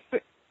stay.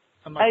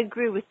 I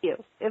agree with you.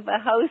 If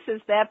a house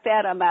is that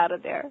bad, I'm out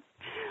of there.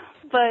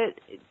 But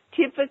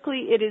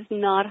typically it is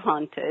not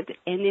haunted.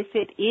 And if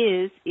it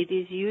is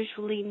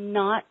usually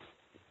not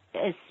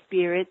a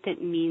spirit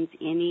that means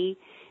any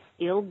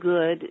ill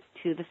good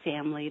to the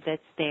family that's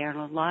there. And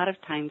a lot of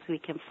times we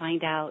can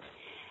find out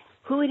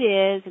who it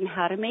is and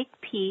how to make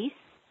peace.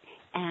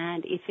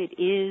 And if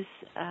it is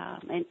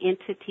an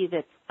entity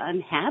that's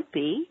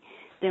unhappy,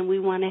 then we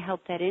want to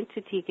help that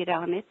entity get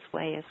on its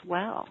way as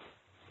well.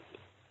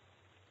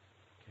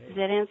 Okay. Does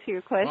that answer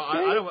your question?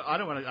 Well, I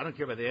don't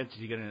care about the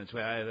entity getting in its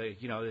way.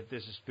 If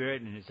there's a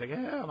spirit and it's like,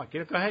 I'm like,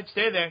 go ahead,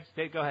 stay there,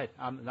 go ahead.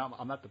 I'm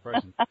not the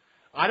person.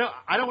 I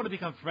don't want to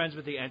become friends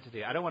with the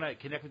entity. I don't want to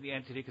connect with the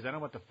entity because I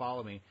don't want to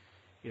follow me.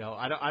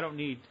 I don't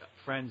need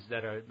friends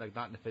that are like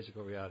not in the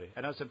physical reality.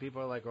 I know some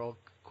people are like all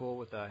cool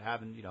with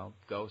having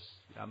ghosts.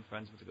 I'm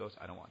friends with the ghosts.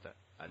 I don't want that.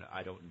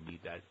 I don't need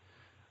that.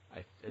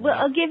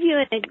 I'll give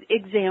you an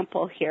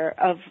example here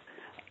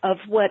of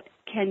what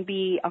can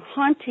be a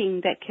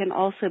haunting that can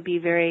also be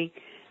very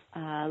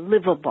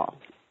livable.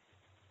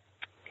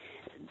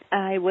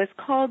 I was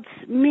called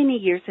many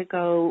years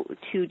ago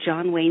to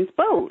John Wayne's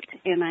boat,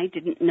 and I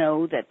didn't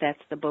know that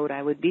that's the boat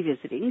I would be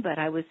visiting, but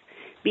I was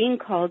being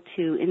called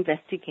to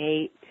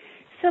investigate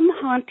some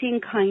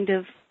haunting kind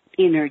of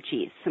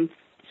energies, some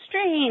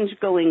strange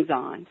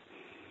goings-on.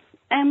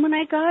 And when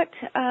I got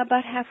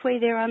about halfway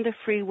there on the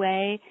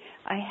freeway,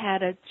 I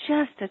had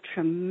just a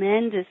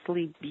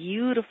tremendously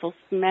beautiful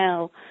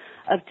smell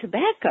of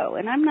tobacco.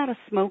 And I'm not a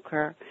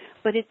smoker,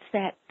 but it's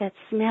that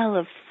smell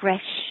of fresh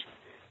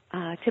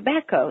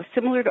tobacco,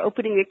 similar to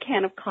opening a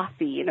can of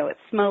coffee. It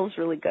smells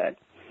really good.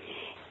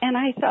 And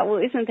I thought, well,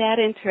 isn't that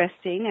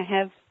interesting? I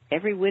have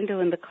every window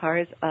in the car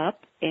is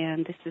up,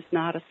 and this is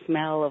not a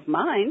smell of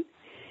mine.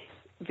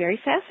 Very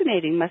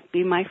fascinating. Must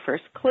be my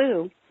first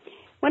clue.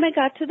 When I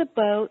got to the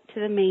boat, to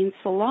the main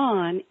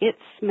salon, it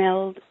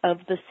smelled of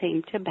the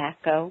same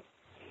tobacco.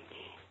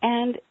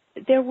 And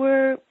there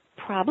were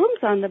problems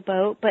on the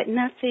boat, but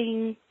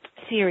nothing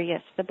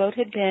serious. The boat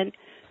had been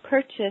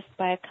purchased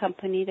by a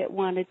company that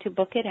wanted to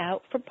book it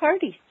out for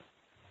parties.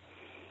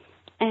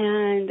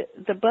 And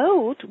the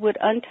boat would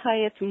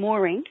untie its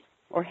mooring,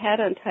 or had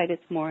untied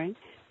its mooring,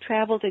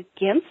 traveled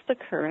against the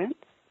current,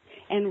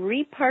 and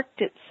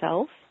reparked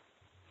itself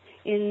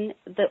in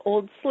the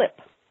old slip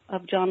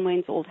of John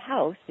Wayne's old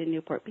house in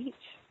Newport Beach.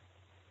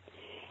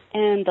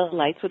 And the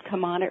lights would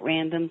come on at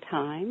random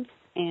times,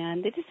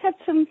 and they just had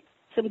some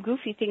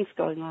goofy things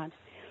going on.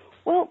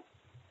 Well,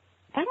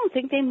 I don't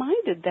think they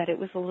minded that it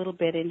was a little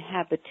bit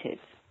inhabited.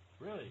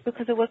 Really?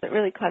 Because it wasn't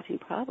really causing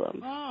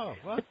problems. Oh,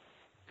 well,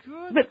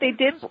 good. But they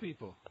did,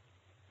 people.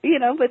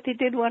 But they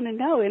did want to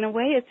know. In a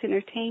way, it's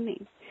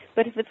entertaining.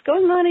 But if it's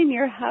going on in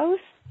your house,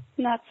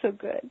 not so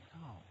good.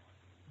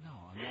 No.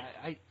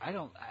 I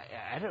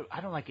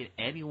don't like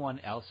anyone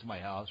else in my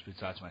house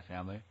besides my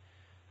family.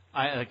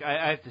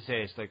 I have to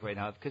say it's like right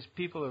now because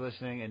people are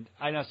listening, and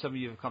I know some of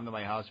you have come to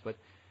my house, but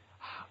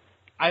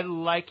I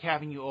like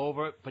having you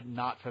over, but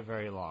not for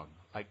very long.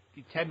 Like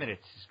 10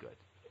 minutes is good.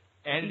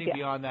 Anything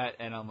beyond that,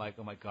 and I'm like,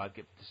 oh my God,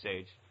 get to the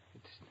stage.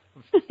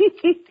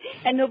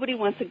 And nobody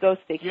wants a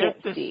ghost they can't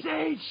see. Get the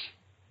stage.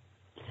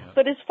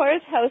 But as far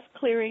as house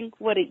clearing,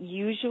 what it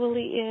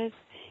usually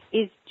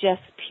is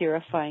just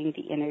purifying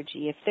the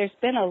energy. If there's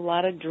been a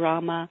lot of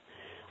drama,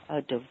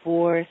 a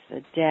divorce, a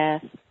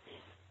death,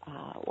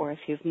 or if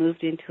you've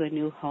moved into a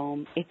new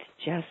home, it's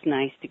just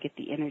nice to get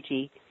the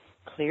energy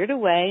cleared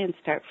away and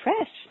start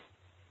fresh.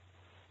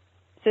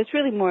 So it's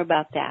really more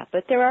about that.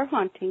 But there are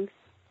hauntings.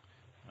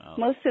 Oh.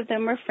 Most of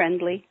them are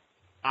friendly.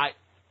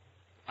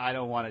 I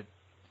don't want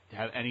to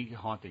have any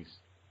hauntings.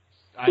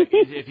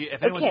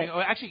 If anyone's being,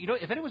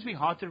 if anyone's being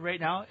haunted right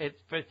now,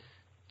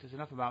 there's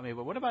enough about me.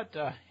 But what about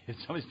if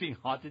someone's being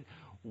haunted?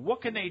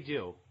 What can they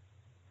do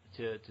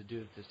to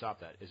stop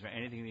that? Is there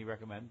anything you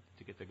recommend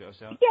to get the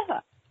ghost out? Yeah,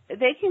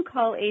 they can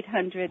call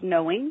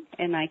 800-KNOWING,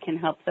 and I can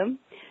help them.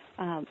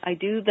 I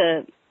do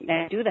the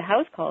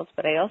house calls,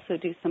 but I also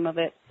do some of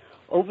it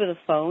over the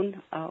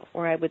phone,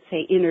 or I would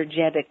say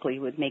energetically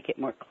would make it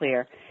more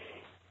clear.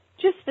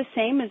 Just the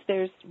same as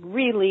there's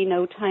really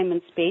no time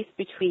and space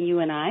between you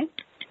and I,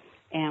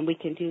 and we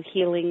can do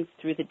healings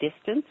through the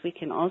distance. We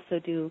can also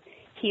do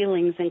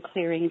healings and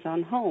clearings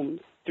on homes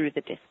through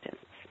the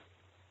distance.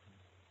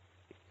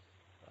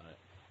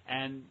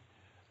 And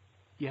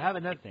you have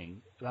another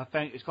thing.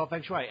 It's called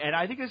Feng Shui. And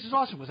I think this is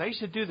awesome because I used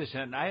to do this,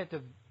 and I have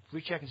to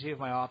recheck and see if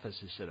my office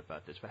is set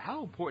about this. But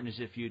how important is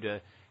it for you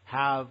to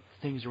have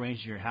things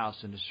arranged in your house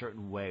in a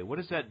certain way? What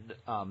does that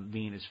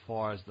mean as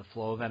far as the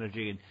flow of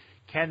energy? And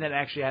can that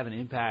actually have an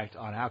impact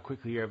on how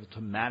quickly you're able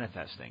to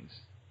manifest things?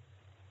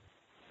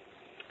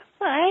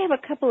 Well, I have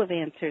a couple of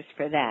answers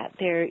for that.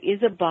 There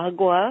is a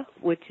bagua,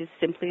 which is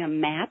simply a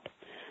map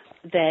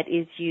that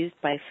is used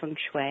by Feng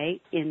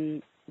Shui.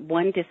 In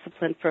one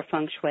discipline for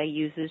Feng Shui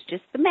uses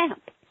just the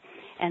map.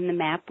 And the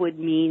map would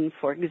mean,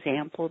 for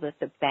example, that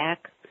the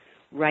back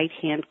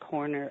right-hand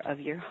corner of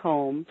your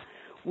home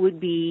would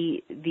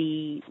be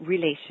the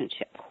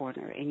relationship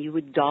corner, and you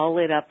would doll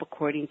it up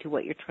according to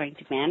what you're trying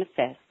to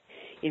manifest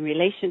in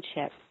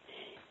relationship.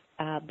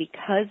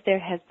 Because there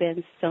has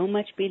been so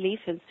much belief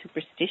and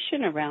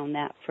superstition around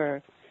that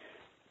for,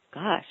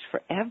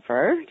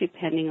 forever,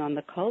 depending on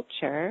the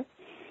culture,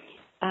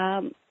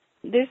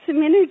 there's some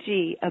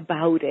energy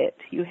about it.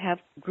 You have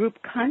group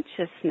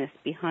consciousness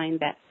behind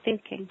that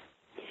thinking.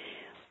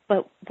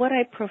 But what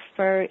I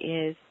prefer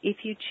is if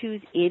you choose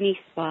any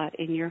spot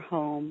in your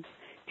home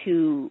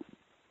to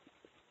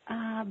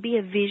be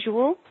a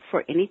visual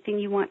for anything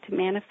you want to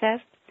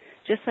manifest,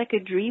 just like a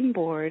dream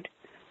board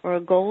or a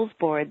goals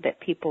board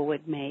that people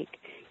would make.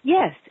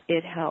 Yes,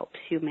 it helps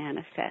you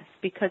manifest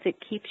because it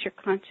keeps your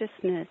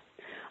consciousness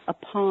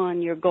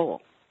upon your goal.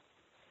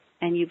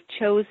 And you've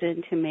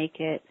chosen to make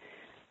it,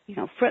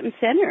 front and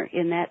center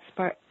in that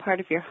part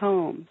of your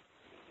home.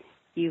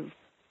 You've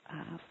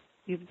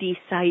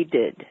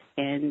decided,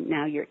 and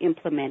now you're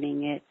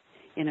implementing it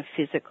in a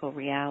physical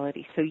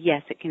reality. So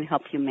yes, it can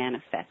help you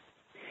manifest.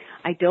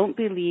 I don't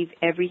believe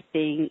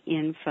everything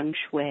in feng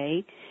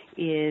shui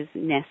is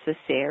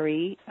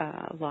necessary.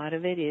 A lot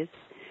of it is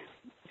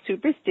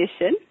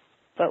superstition.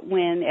 But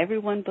when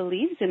everyone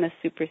believes in a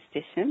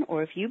superstition,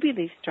 or if you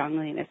believe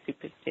strongly in a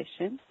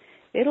superstition,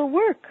 it'll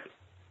work.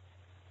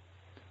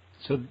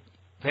 So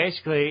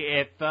basically,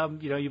 if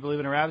you believe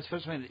in a rabbit,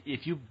 especially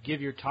if you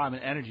give your time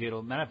and energy,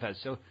 it'll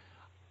manifest. So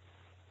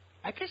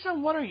I guess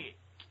I'm wondering,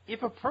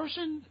 if a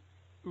person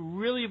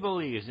really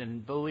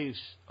believes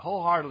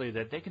wholeheartedly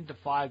that they can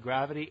defy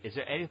gravity, is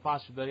there any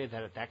possibility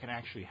that can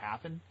actually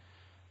happen?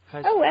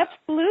 Oh,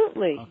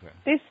 absolutely.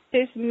 Okay.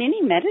 There's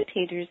many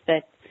meditators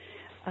that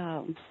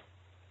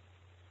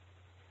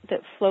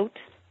float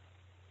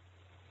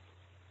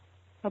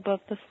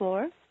above the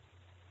floor.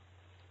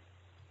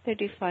 They're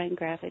defying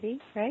gravity,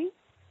 right?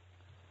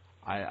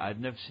 I've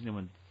never seen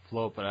anyone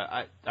float, but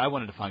I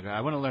want to defy gravity.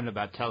 I want to learn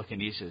about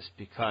telekinesis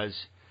because,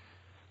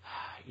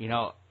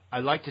 I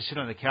like to sit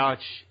on the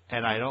couch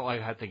and I don't like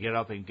to have to get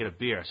up and get a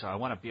beer. So I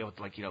want to be able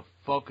to,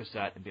 focus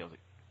that and be able to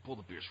pull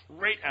the beers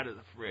right out of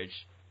the fridge.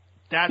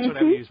 That's what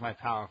I would use my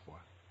power for.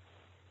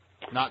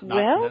 Not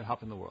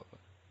helping the world. But.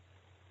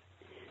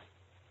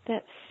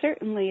 That's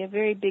certainly a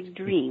very big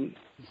dream.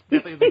 It's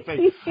definitely a big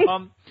thing.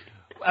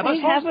 I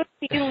have a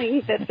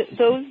feeling that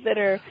those that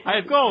are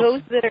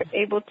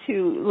able to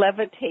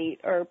levitate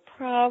are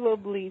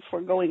probably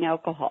foregoing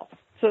alcohol.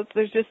 So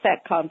there's just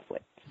that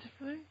conflict.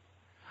 Really?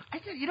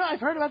 I've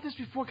heard about this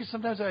before because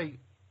sometimes I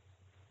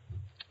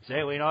say,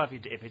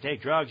 if you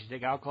take drugs, you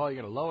take alcohol,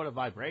 you're going to lower the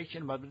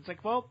vibration. But it's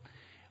like, but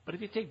if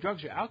you take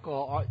drugs or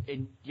alcohol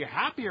and you're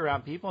happy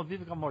around people and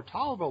people become more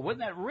tolerable, wouldn't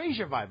that raise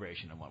your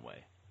vibration in one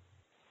way?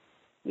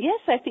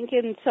 Yes, I think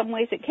in some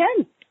ways it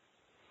can.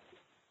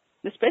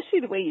 Especially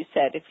the way you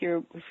said, if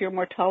you're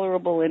more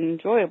tolerable and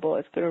enjoyable,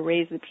 it's going to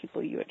raise the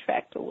people you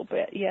attract a little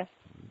bit. Yes.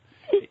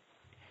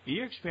 In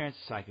your experience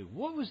as psychic,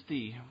 what was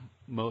the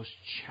most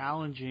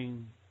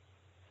challenging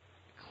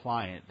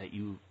client that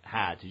you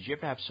had? Did you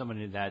ever have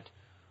somebody that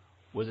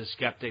was a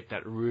skeptic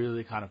that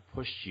really kind of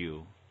pushed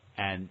you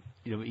and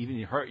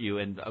even hurt you?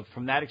 And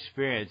from that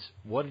experience,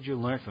 what did you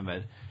learn from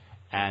it?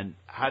 And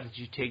how did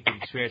you take the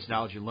experience,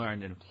 knowledge you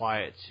learned, and apply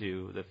it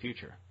to the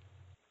future?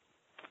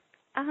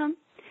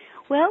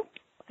 Well,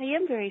 I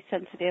am very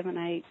sensitive, and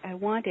I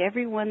want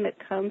everyone that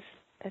comes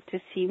to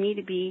see me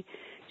to be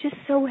just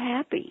so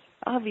happy.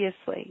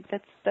 Obviously,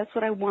 that's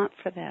what I want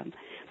for them.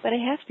 But I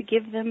have to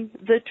give them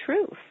the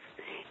truth.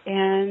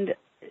 And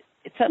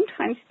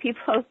sometimes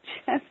people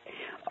just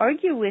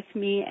argue with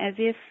me as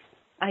if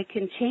I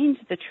can change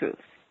the truth.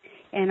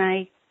 And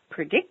I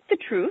predict the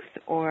truth,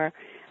 or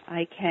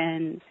I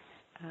can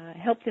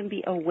help them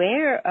be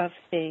aware of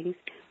things,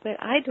 but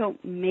I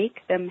don't make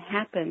them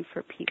happen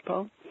for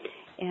people.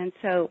 And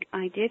so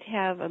I did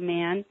have a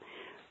man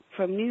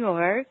from New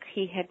York.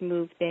 He had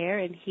moved there,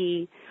 and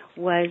he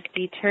was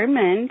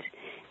determined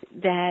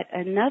that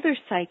another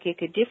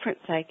psychic, a different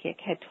psychic,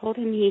 had told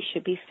him he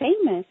should be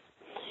famous.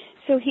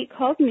 So he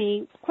called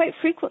me quite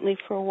frequently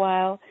for a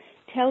while,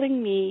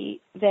 telling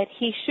me that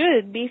he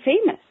should be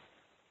famous.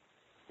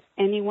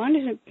 And he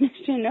wanted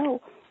to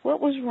know what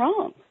was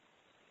wrong.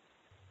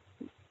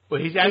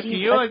 Well, he's asking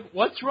you,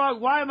 what's wrong?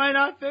 Why am I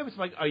not famous? I'm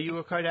like, are you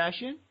a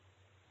Kardashian?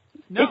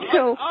 No.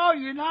 So,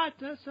 you're not.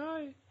 That's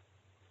right.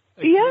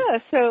 Yeah,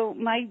 so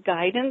my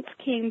guidance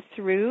came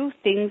through,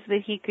 things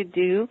that he could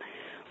do.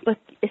 But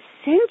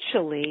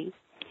essentially,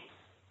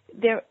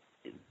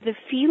 the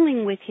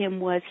feeling with him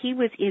was he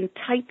was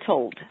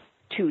entitled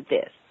to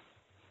this.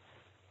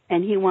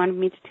 And he wanted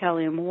me to tell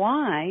him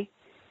why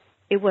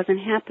it wasn't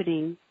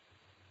happening.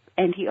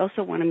 And he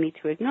also wanted me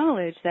to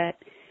acknowledge that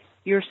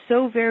you're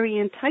so very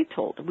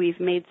entitled. We've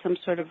made some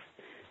sort of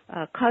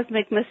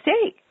cosmic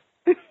mistake.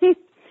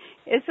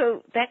 And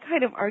so that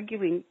kind of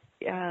arguing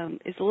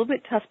is a little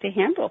bit tough to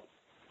handle.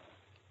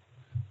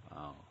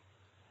 Wow.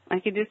 I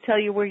can just tell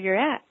you where you're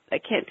at. I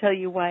can't tell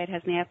you why it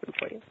hasn't happened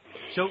for you.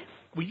 So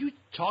when you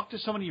talk to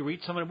somebody, you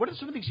read someone, what are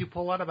some of the things you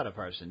pull out about a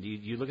person? Do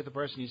you look at the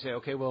person and you say,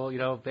 okay,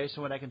 well, based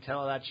on what I can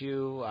tell about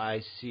you,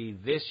 I see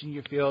this in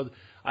your field.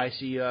 I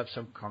see you have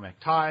some karmic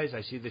ties.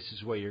 I see this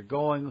is where you're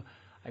going.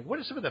 Like, what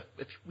are some of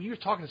when you're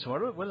talking to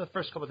someone, what are the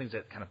first couple of things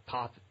that kind of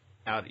pop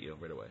out at you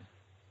right away?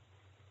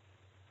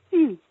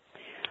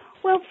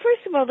 Well,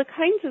 first of all, the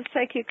kinds of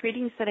psychic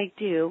readings that I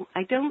do,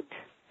 I don't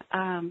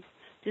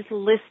just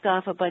list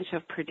off a bunch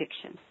of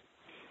predictions.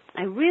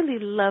 I really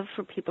love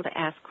for people to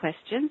ask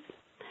questions,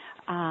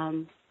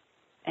 and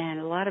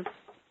a lot of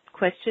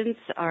questions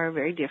are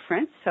very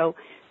different. So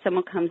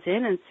someone comes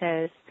in and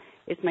says,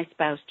 is my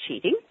spouse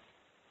cheating?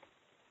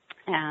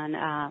 And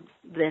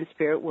then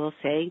Spirit will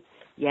say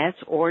yes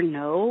or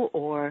no,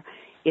 or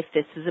if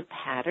this is a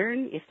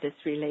pattern, if this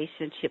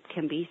relationship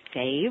can be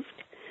saved.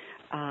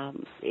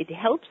 It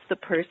helps the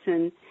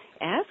person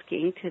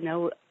asking to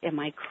know, am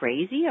I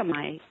crazy? Am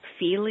I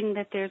feeling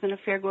that there's an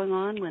affair going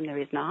on when there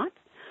is not?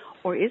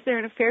 Or is there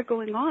an affair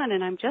going on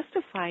and I'm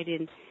justified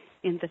in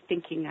the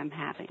thinking I'm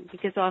having?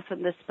 Because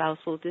often the spouse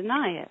will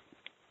deny it.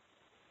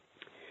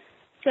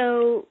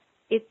 So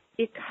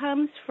it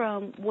comes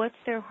from what's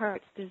their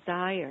heart's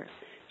desire.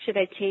 Should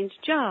I change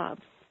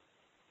jobs?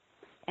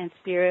 And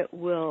Spirit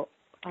will,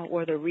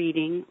 or the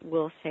reading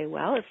will say,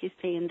 well, if you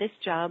stay in this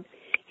job,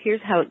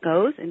 here's how it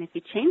goes. And if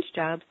you change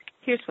jobs,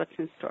 here's what's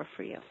in store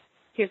for you.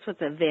 Here's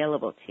what's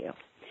available to you.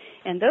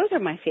 And those are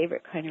my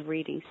favorite kind of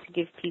readings, to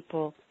give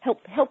people,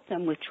 help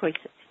them with choices.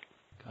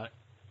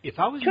 If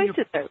I was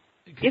choices are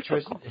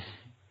difficult.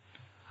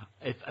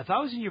 If I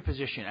was in your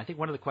position, I think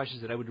one of the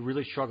questions that I would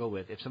really struggle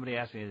with, if somebody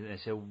asked me and I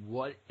said,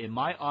 "What am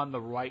I on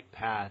the right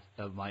path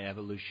of my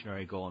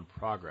evolutionary goal and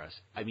progress?"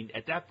 I mean,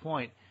 at that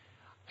point,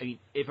 I mean,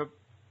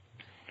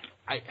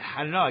 I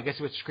don't know. I guess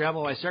it would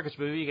scramble my circuits,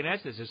 but maybe you can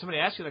answer this. If somebody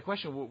asks you that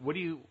question,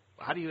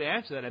 how do you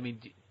answer that? I mean,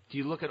 do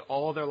you look at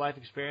all their life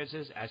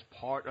experiences as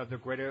part of the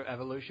greater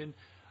evolution?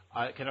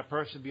 Can a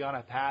person be on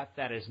a path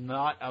that is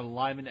not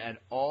alignment at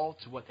all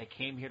to what they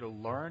came here to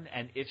learn?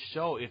 And if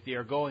so, if they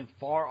are going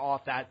far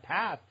off that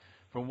path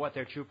from what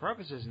their true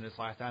purpose is in this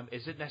lifetime,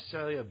 is it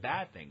necessarily a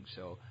bad thing?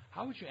 So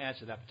how would you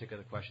answer that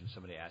particular question if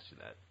somebody asked you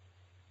that?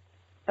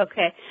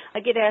 Okay. I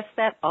get asked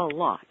that a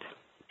lot,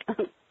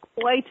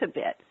 quite a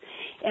bit.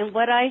 And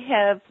what I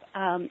have,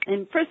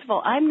 and first of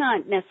all, I'm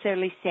not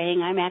necessarily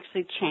saying I'm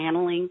actually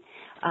channeling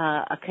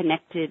a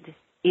connected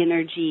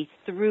energy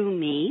through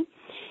me.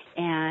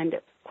 And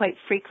quite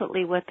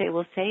frequently what they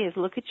will say is,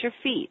 look at your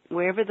feet.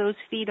 Wherever those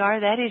feet are,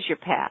 that is your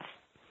path.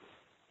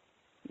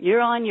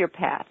 You're on your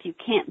path. You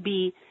can't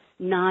be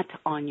not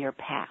on your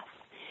path.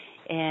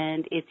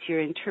 And it's your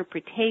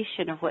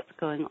interpretation of what's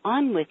going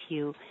on with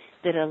you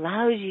that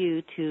allows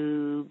you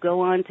to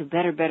go on to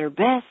better, better,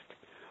 best,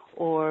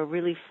 or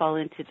really fall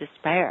into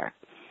despair.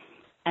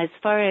 As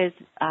far as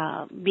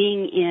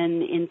being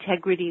in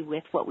integrity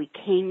with what we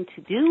came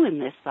to do in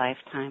this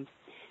lifetime,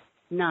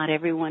 not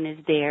everyone is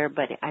there,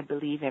 but I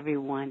believe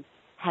everyone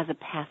has a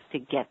path to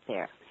get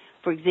there.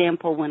 For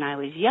example, when I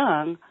was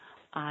young,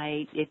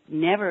 it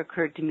never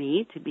occurred to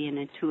me to be an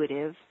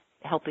intuitive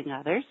helping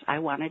others. I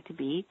wanted to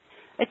be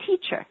a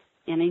teacher,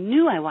 and I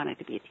knew I wanted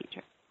to be a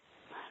teacher.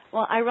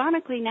 Well,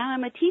 ironically, now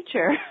I'm a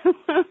teacher,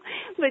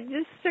 but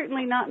just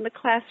certainly not in the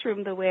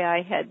classroom the way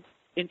I had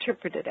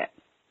interpreted it.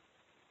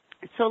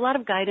 So a lot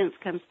of guidance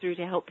comes through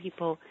to help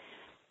people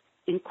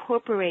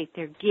incorporate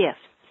their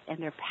gifts and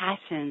their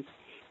passions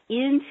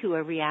into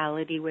a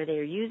reality where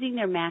they're using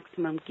their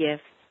maximum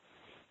gifts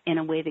in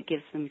a way that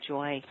gives them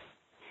joy.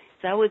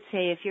 So I would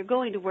say if you're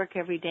going to work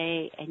every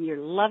day and you're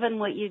loving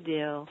what you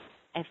do,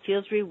 it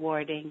feels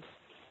rewarding,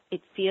 it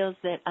feels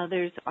that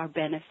others are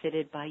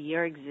benefited by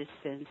your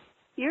existence,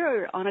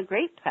 you're on a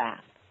great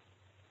path.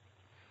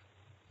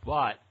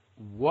 But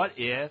what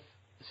if,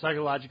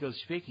 psychologically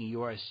speaking,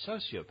 you are a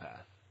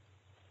sociopath?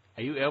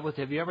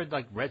 Have you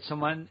ever read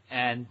someone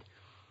and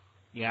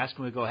you ask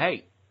them to go,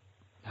 hey,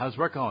 how's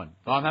work going?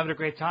 Well, I'm having a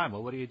great time.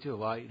 Well, what do you do?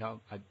 Well, I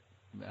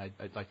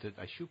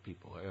shoot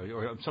people,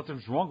 or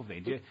something's wrong with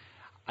me.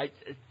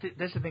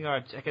 That's the thing.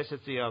 I guess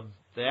it's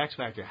the X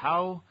factor.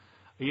 How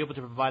are you able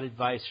to provide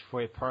advice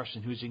for a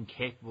person who's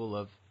incapable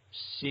of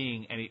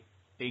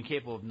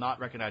incapable of not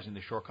recognizing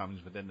the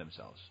shortcomings within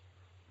themselves?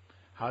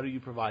 How do you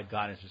provide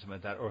guidance or something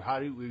like that, or how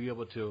do we be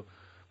able to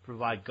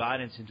provide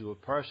guidance into a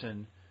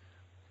person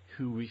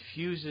who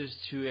refuses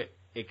to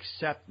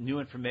accept new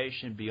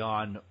information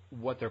beyond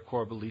what their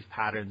core belief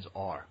patterns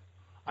are?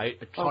 I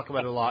talk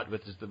about it a lot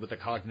with the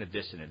cognitive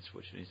dissonance,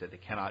 which means that they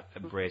cannot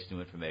embrace new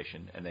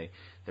information, and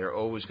they're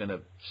always going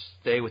to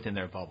stay within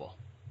their bubble.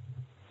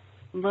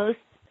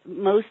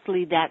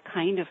 Mostly that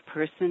kind of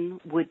person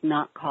would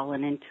not call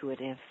an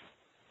intuitive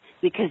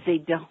because they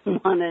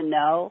don't want to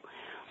know.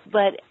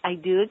 But I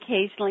do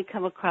occasionally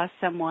come across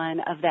someone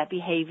of that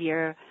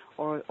behavior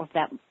or of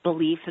that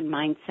belief and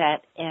mindset,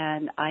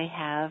 and I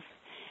have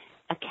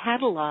a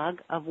catalog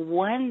of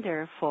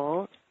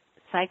wonderful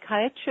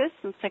psychiatrists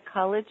and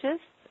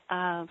psychologists.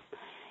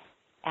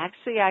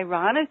 Actually,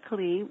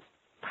 ironically,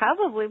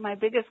 probably my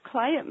biggest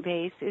client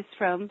base is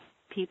from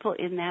people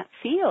in that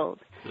field.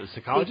 The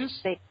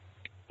psychologists?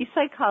 The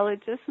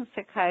psychologists and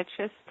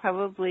psychiatrists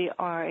probably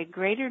are a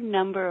greater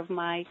number of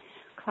my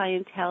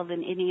clientele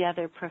than any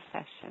other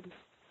profession.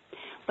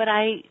 But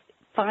I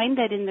find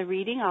that in the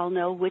reading I'll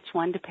know which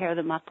one to pair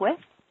them up with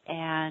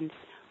and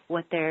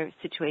what their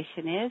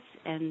situation is.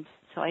 And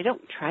so I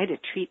don't try to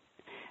treat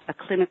a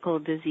clinical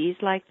disease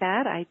like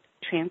that. I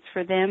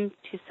transfer them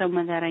to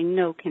someone that I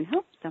know can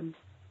help them.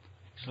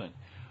 Excellent.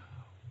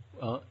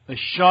 Well, Ms.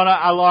 Shauna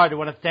Allard, I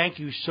want to thank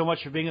you so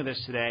much for being with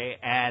us today.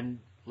 And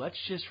let's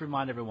just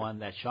remind everyone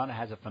that Shauna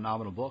has a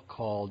phenomenal book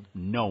called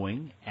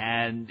Knowing,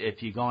 and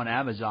if you go on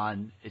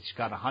Amazon, it's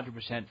got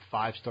 100%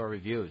 5-star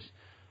reviews.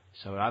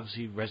 So it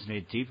obviously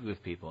resonated deeply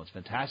with people. It's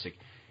fantastic.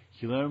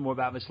 You can learn more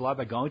about Ms. Allard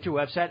by going to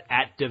her website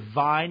at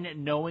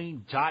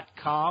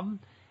divineknowing.com.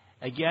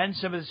 Again,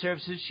 some of the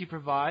services she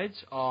provides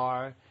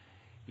are,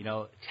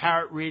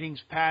 tarot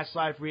readings, past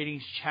life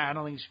readings,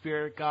 channeling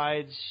spirit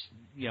guides,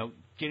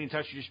 getting in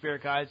touch with your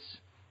spirit guides,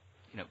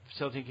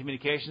 facilitating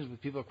communications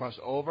with people across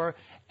over.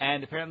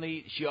 And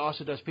apparently she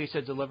also does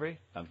pizza delivery.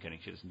 I'm kidding,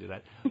 she doesn't do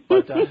that.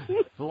 But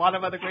a lot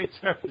of other great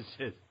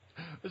services.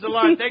 Ms.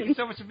 Allard, thank you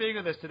so much for being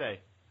with us today.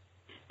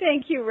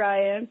 Thank you,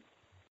 Ryan.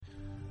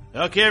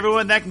 Okay,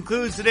 everyone, that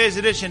concludes today's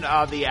edition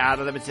of the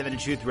Outer Limits of Inner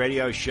Truth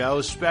radio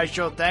show.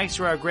 Special thanks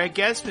to our great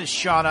guest, Ms.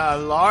 Shauna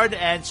Allard,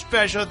 and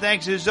special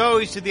thanks, as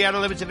always, to the Outer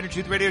Limits of Inner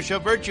Truth radio show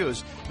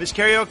virtues, Ms.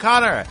 Carrie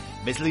O'Connor,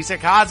 Ms. Lisa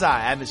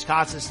Kaza, and Ms.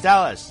 Constance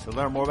Stellis. To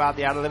learn more about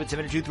the Outer Limits of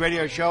Inner Truth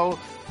radio show,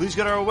 please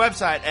go to our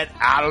website at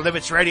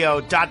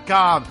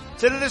outerlimitsradio.com.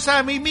 So until this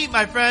time we meet,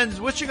 my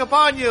friends, wishing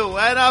upon you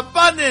an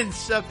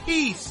abundance of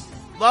peace,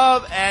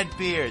 love, and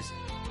fears.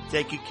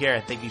 Take good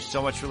care. Thank you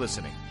so much for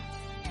listening.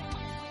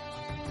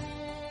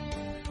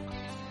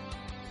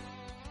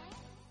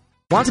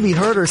 Want to be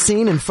heard or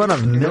seen in front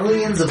of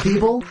millions of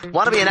people?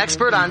 Want to be an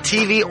expert on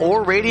TV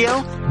or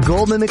radio?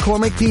 Goldman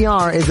McCormick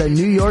PR is a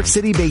New York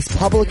City-based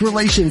public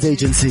relations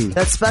agency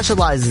that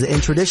specializes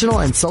in traditional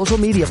and social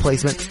media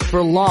placement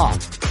for law,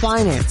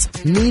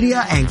 finance,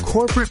 media, and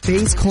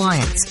corporate-based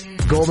clients.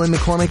 Goldman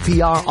McCormick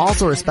PR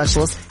also are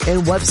specialists in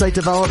website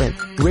development,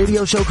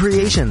 radio show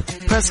creation,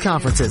 press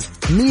conferences,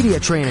 media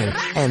training,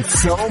 and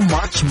so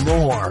much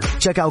more.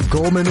 Check out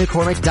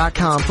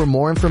GoldmanMcCormick.com for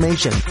more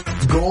information.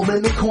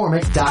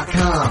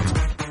 GoldmanMcCormick.com.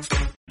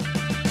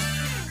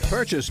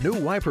 Purchase new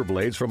wiper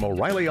blades from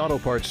O'Reilly Auto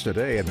Parts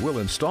today and we'll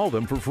install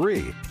them for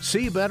free.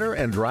 See better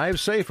and drive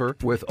safer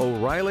with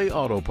O'Reilly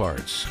Auto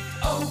Parts.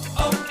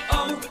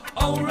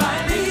 O'Reilly.